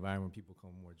create an environment where people come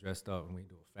more dressed up, and we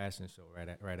do a fashion show right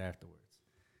afterwards,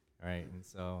 right? And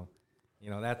so,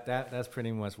 that's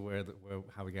pretty much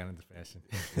how we got into fashion.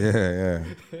 Yeah.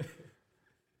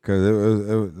 Because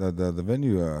it was the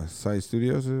venue, Site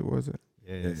Studios, was it?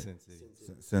 Yeah, Sin City.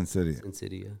 Sin City. Sin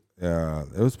City, yeah. Yeah,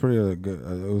 it was pretty good.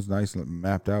 It was nice,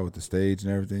 mapped out with the stage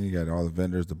and everything. You got all the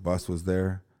vendors. The bus was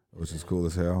there, which is cool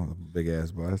as hell. A big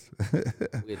ass bus.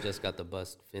 We had just got the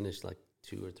bus finished like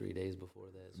 2 or 3 days before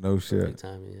that. So no shit.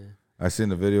 timing, yeah. I seen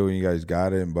the video when you guys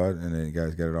got it, and then you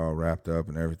guys got it all wrapped up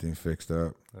and everything fixed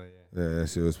up. Oh yeah, that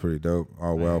shit was pretty dope.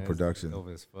 All well production. Dope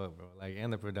as fuck, bro. Like,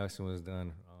 and the production was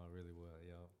done really well,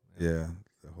 yo. Yeah,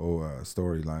 the whole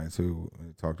storyline too.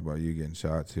 We talked about you getting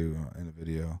shot too in the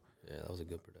video. Yeah, that was a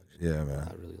good production. Yeah, man.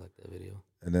 I really liked that video.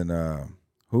 And then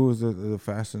who was the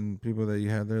fashion people that you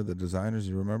had there? The designers,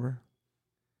 you remember?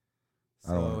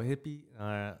 So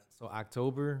so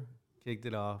October kicked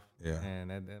it off. Yeah. And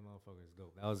that motherfucker is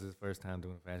dope. That was his first time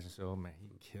doing a fashion show. Man,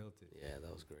 he killed it. Yeah,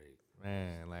 that was great.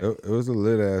 Man, like it was a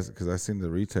lit ass because I seen the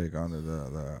retake on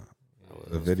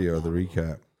the video, the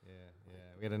recap. Yeah.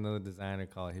 We had another designer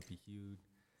called Hugh.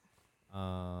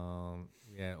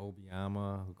 We had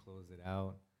Obiama who closed it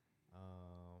out.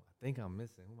 I think I'm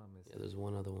missing. Who am I missing? Yeah, there's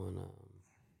one other one.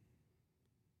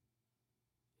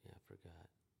 I forgot.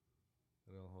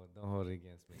 Don't hold it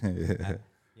against me.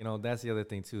 That's the other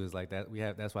thing too. Is like that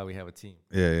that's why we have a team.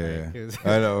 Yeah. Right?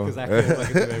 I know. Because I can't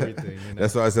fucking do everything.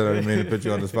 That's why I said I didn't mean to put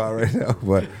you on the spot right now,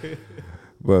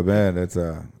 but man, it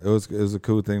was a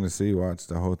cool thing to see. Watch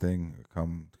the whole thing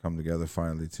come together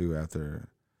finally too. After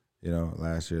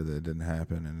last year that it didn't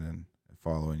happen, and then the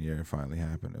following year it finally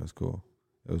happened. It was cool.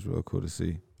 It was real cool to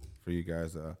see for you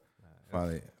guys.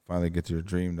 finally get your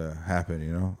dream to happen,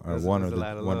 you know. There's a lot of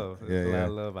love. There's a lot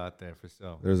of love out there for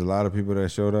sure. There's a lot of people that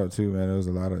showed up too, man. It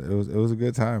was a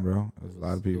good time, bro. It was a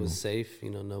lot of people. It was safe, you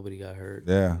know. Nobody got hurt.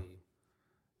 Yeah,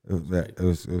 it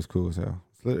was cool as hell.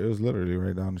 It was literally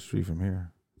right down the street from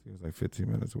here. It was like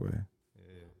 15 minutes away.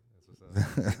 Yeah,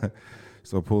 that's what's up.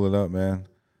 So pull it up, man.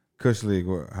 Kush League,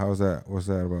 how's that? What's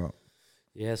that about?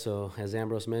 Yeah, so as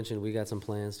Ambrose mentioned, we got some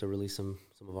plans to release some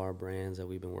of our brands that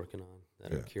we've been working on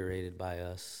that are curated by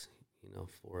us, you know,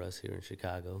 for us here in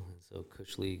Chicago. And so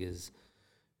Kush League is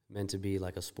meant to be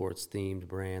like a sports themed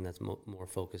brand that's more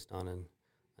focused on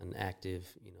an active,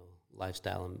 you know,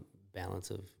 lifestyle and balance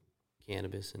of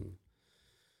cannabis. And,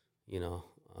 you know,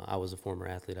 I was a former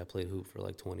athlete. I played hoop for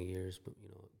like 20 years, but, you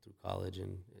know, through college,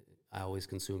 and I always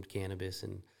consumed cannabis,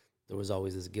 and there was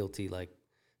always this guilty, like,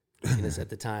 and it's at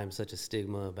the time such a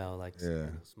stigma about like you know,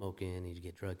 smoking, and you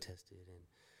get drug tested, and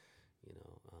you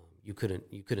know you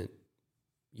couldn't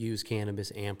use cannabis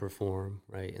and perform,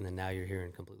 right? And then now you're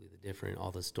hearing completely the different.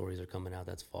 All the stories are coming out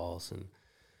that's false, and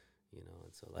you know.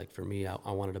 And so like for me,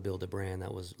 I wanted to build a brand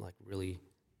that was like really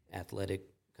athletic,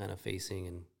 kind of facing,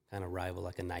 and kind of rival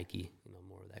like a Nike, you know,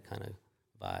 more of that kind of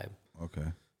vibe.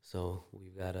 Okay. So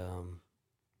we've got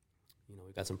you know,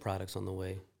 we've got some products on the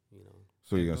way, you know.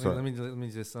 So you're gonna start. Let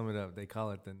me just sum it up. They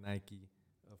call it the Nike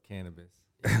of cannabis.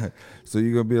 So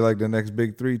you're gonna be like the next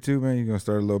big three too, man. You're gonna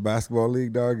start a little basketball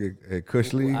league, dog, at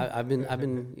Kush League. I've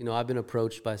been you know, I've been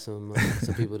approached by some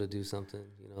people to do something.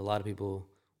 You know, a lot of people,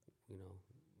 you know,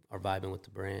 are vibing with the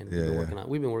brand.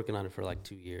 We've been working on it for like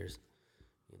 2 years.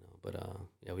 You know, but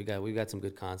yeah, we got some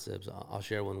good concepts. I'll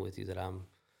share one with you that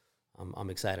I'm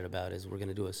excited about. Is we're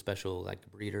gonna do a special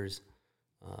like breeders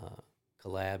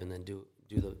collab, and then do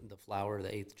the flower, the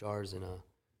 8th jars in a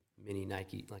mini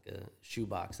Nike, like a shoe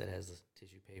box that has the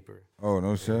tissue paper. Oh,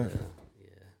 no shit. Yeah.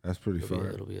 That's pretty fun.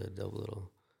 It'll be a dope little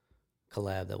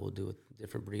collab that we'll do with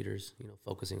different breeders, you know,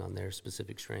 focusing on their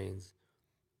specific strains,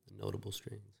 the notable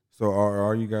strains. So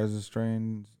are you guys'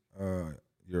 strains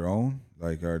your own?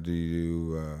 Like, or do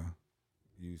you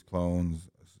use clones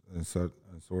and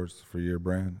sorts for your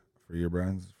brands?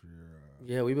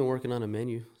 Yeah, we've been working on a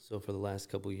menu. So for the last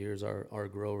couple of years, our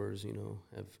growers, you know,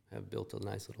 have built a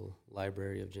nice little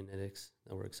library of genetics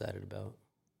that we're excited about.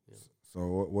 Yeah. So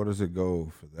what does it go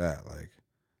for that? Like,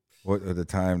 what are the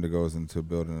time that goes into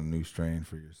building a new strain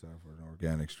for yourself, or an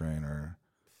organic strain, or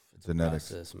it's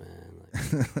genetics? A process, man.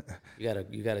 Like,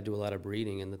 you gotta do a lot of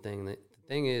breeding, and the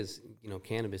thing is, you know,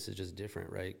 cannabis is just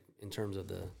different, right? In terms of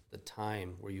the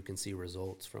time where you can see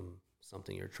results from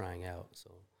something you're trying out.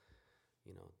 So,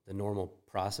 you know, the normal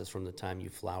process from the time you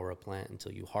flower a plant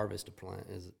until you harvest a plant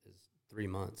is 3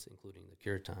 months, including the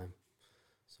cure time.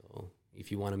 So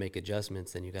if you want to make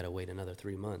adjustments, then you got to wait another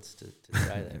 3 months to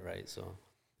try that, right? So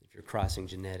if you're crossing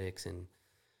genetics and,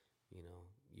 you know,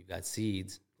 you've got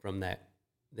seeds from that,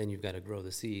 then you've got to grow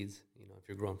the seeds. You know, if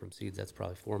you're growing from seeds, that's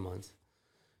probably 4 months,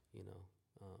 you know,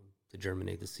 to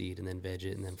germinate the seed and then veg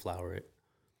it and then flower it.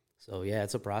 So yeah,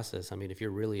 it's a process. I mean, if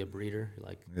you're really a breeder,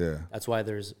 like, that's why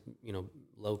there's, you know,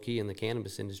 low key in the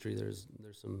cannabis industry, there's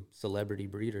some celebrity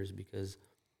breeders, because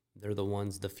they're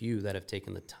the few that have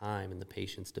taken the time and the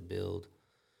patience to build,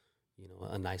 you know,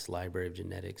 a nice library of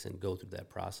genetics and go through that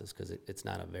process. Because it's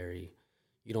not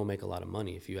you don't make a lot of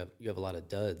money if you have a lot of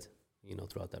duds, you know,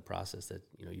 throughout that process that,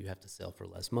 you know, you have to sell for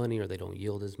less money or they don't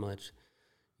yield as much,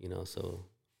 you know. So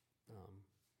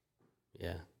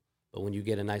yeah. But when you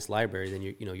get a nice library, then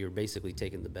you're basically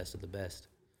taking the best of the best.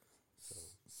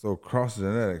 So cross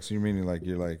genetics, you meaning like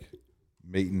you're like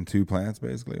mating two plants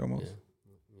basically almost?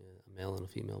 Yeah, a male and a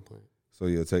female plant. So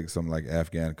you'll take some like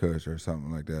Afghan Kush or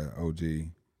something like that, OG,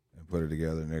 and put it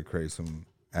together, and then create some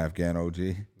Afghan OG.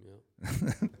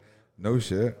 Yep. No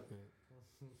shit.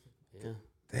 Yeah.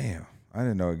 Damn, I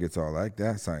didn't know it gets all like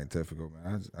that scientific,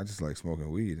 man. I just like smoking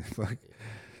weed. Like,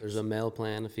 there's a male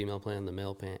plant, a female plant. The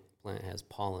male plant has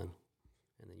pollen.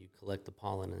 And then you collect the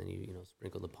pollen, and then you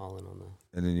sprinkle the pollen on the.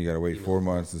 And then you got to wait 4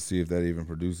 months to see if that even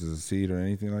produces a seed or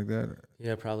anything like that.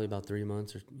 Yeah, probably about 3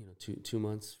 months, or 2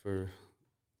 months for,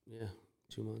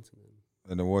 2 months,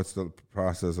 and then what's the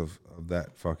process of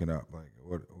that fucking up? Like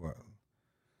what?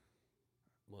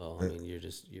 Well, I mean, you're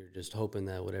just hoping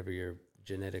that whatever your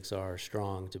genetics are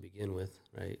strong to begin with,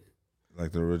 right?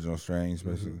 Like the original strains,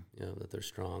 basically. Mm-hmm. Yeah, that they're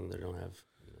strong. They don't have.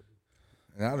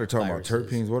 Now they're talking viruses. About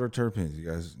terpenes. What are terpenes? You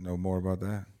guys know more about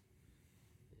that?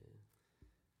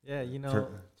 Yeah, you know.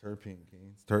 Terpenes.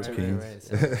 Right.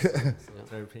 So,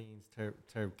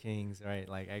 Terp Kings, right?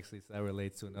 Like, actually, so that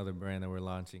relates to another brand that we're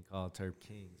launching called Terp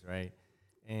Kings, right?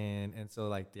 And so,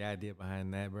 like, the idea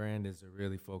behind that brand is to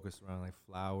really focus around, like,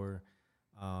 flower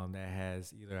that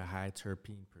has either a high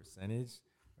terpene percentage,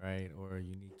 right, or a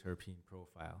unique terpene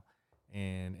profile,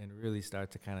 and really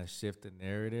start to kind of shift the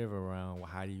narrative around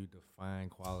how do you define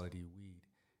quality weed,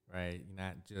 right? You're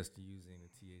not just using the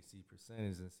THC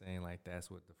percentage and saying like that's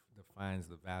what defines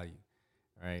the value,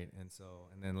 right? And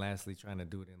then lastly, trying to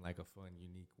do it in like a fun,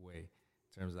 unique way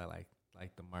in terms of like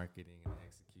the marketing and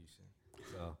execution.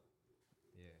 So,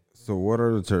 yeah. So what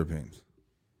are the terpenes?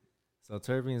 So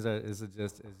terpenes is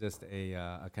just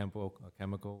a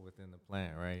chemical within the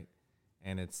plant, right?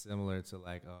 And it's similar to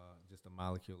like just a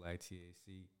molecule like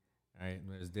THC, right?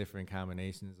 And there's different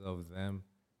combinations of them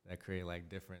that create like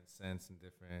different scents and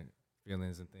different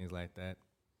feelings and things like that,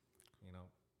 you know.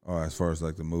 Oh, as far as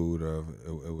like the mood of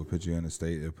it will put you in a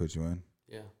state it'll put you in.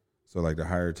 Yeah. So like the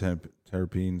higher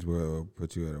terpenes will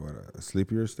put you in a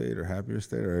sleepier state or happier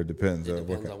state, or it depends. It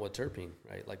depends on what terpene,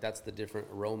 right? Like that's the different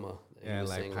aroma. Yeah,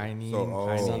 like pinene. So,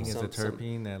 pinene is a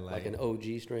terpene that like an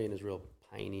OG strain is real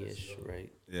piney-ish,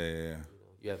 right? Yeah.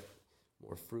 You have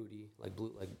more fruity, like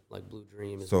Blue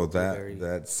Dream. Is so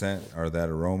that scent or that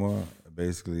aroma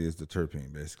basically is the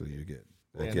terpene. Basically, you get.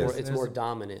 It's more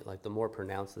dominant. Like the more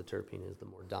pronounced the terpene is, the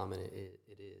more dominant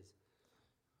it is.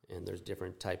 And there's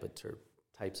different types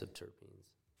of terpenes.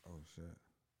 Oh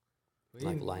shit!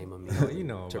 Like limonene. You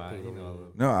know about it.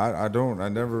 No, I don't. I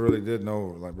never really did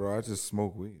know. Like, bro, I just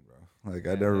smoke weed, bro. Like,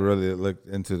 I never really looked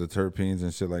into the terpenes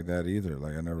and shit like that either.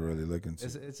 Like, I never really looked into.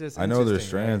 It's just. I know there's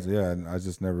strands, right? yeah, and I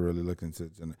just never really looked into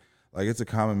it. And like, it's a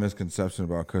common misconception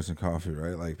about Kush and coffee,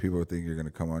 right? Like, people think you're gonna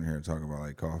come on here and talk about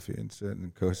like coffee and shit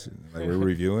and Kush, and, like we're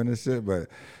reviewing and shit, but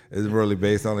it's really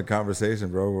based on the conversation,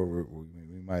 bro.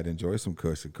 We might enjoy some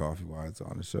Kush and coffee while it's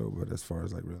on the show, but as far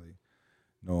as like really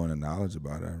knowing the knowledge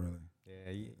about it, I really.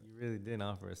 Yeah, you really didn't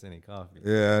offer us any coffee.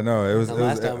 Yeah, no, it was. The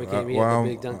last time we came here at the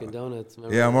big Dunkin' Donuts.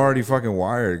 Yeah, I'm already fucking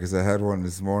wired because I had one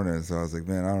this morning, so I was like,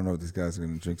 man, I don't know if these guys are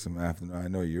gonna drink some afternoon. I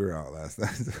know you were out last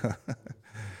night.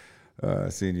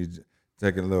 Seeing you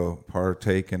taking a little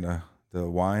partake in the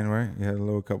wine, right? You had a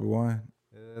little cup of wine.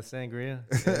 Sangria.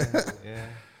 Yeah.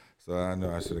 So I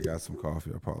know I should have got some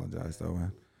coffee. I apologize though,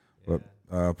 man. But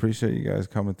appreciate you guys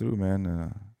coming through,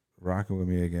 man. Rocking with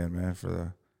me again, man.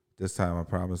 This time, I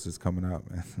promise it's coming out,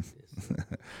 man.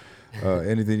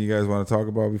 Anything you guys want to talk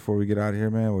about before we get out of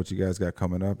here, man? What you guys got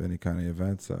coming up? Any kind of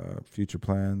events, future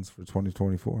plans for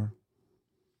 2024?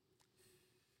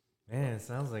 Man, it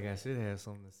sounds like I should have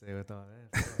something to say with all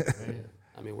that. Right?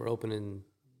 I mean, we're opening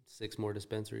 6 more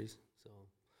dispensaries. So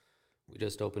we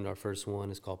just opened our first one.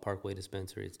 It's called Parkway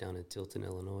Dispensary. It's down in Tilton,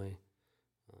 Illinois.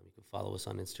 You can follow us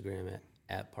on Instagram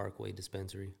at Parkway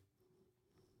Dispensary.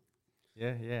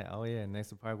 Yeah. Oh, yeah. Next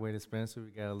to Parkway Dispensary,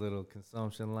 we got a little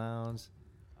consumption lounge,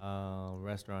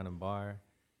 restaurant and bar,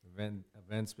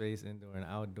 event space, indoor and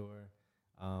outdoor.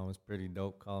 It's pretty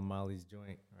dope. Called Molly's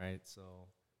Joint, right? So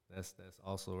that's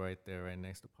also right there, right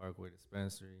next to Parkway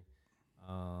Dispensary.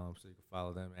 So you can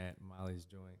follow them at Molly's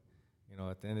Joint. You know,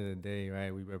 at the end of the day,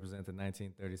 right, we represent the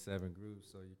 1937 group,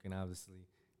 so you can obviously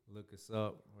look us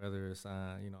up, whether it's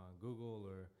on, on Google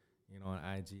or, on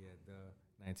IG at the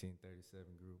 1937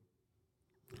 group.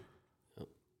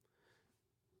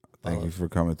 Thank you for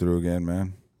coming through again,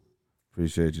 man.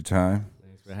 Appreciate your time.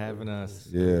 Thanks for having us.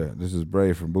 Yeah, this is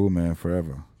Bray from Boo Man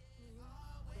Forever.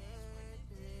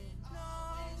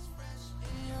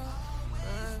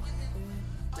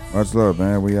 Much love,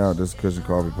 man. We out. This is Kush and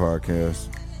Coffee Podcast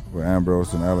with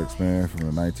Ambrose and Alex, man, from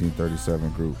the 1937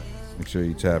 group. Make sure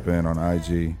you tap in on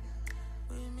IG.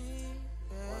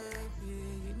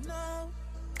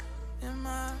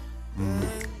 Mm.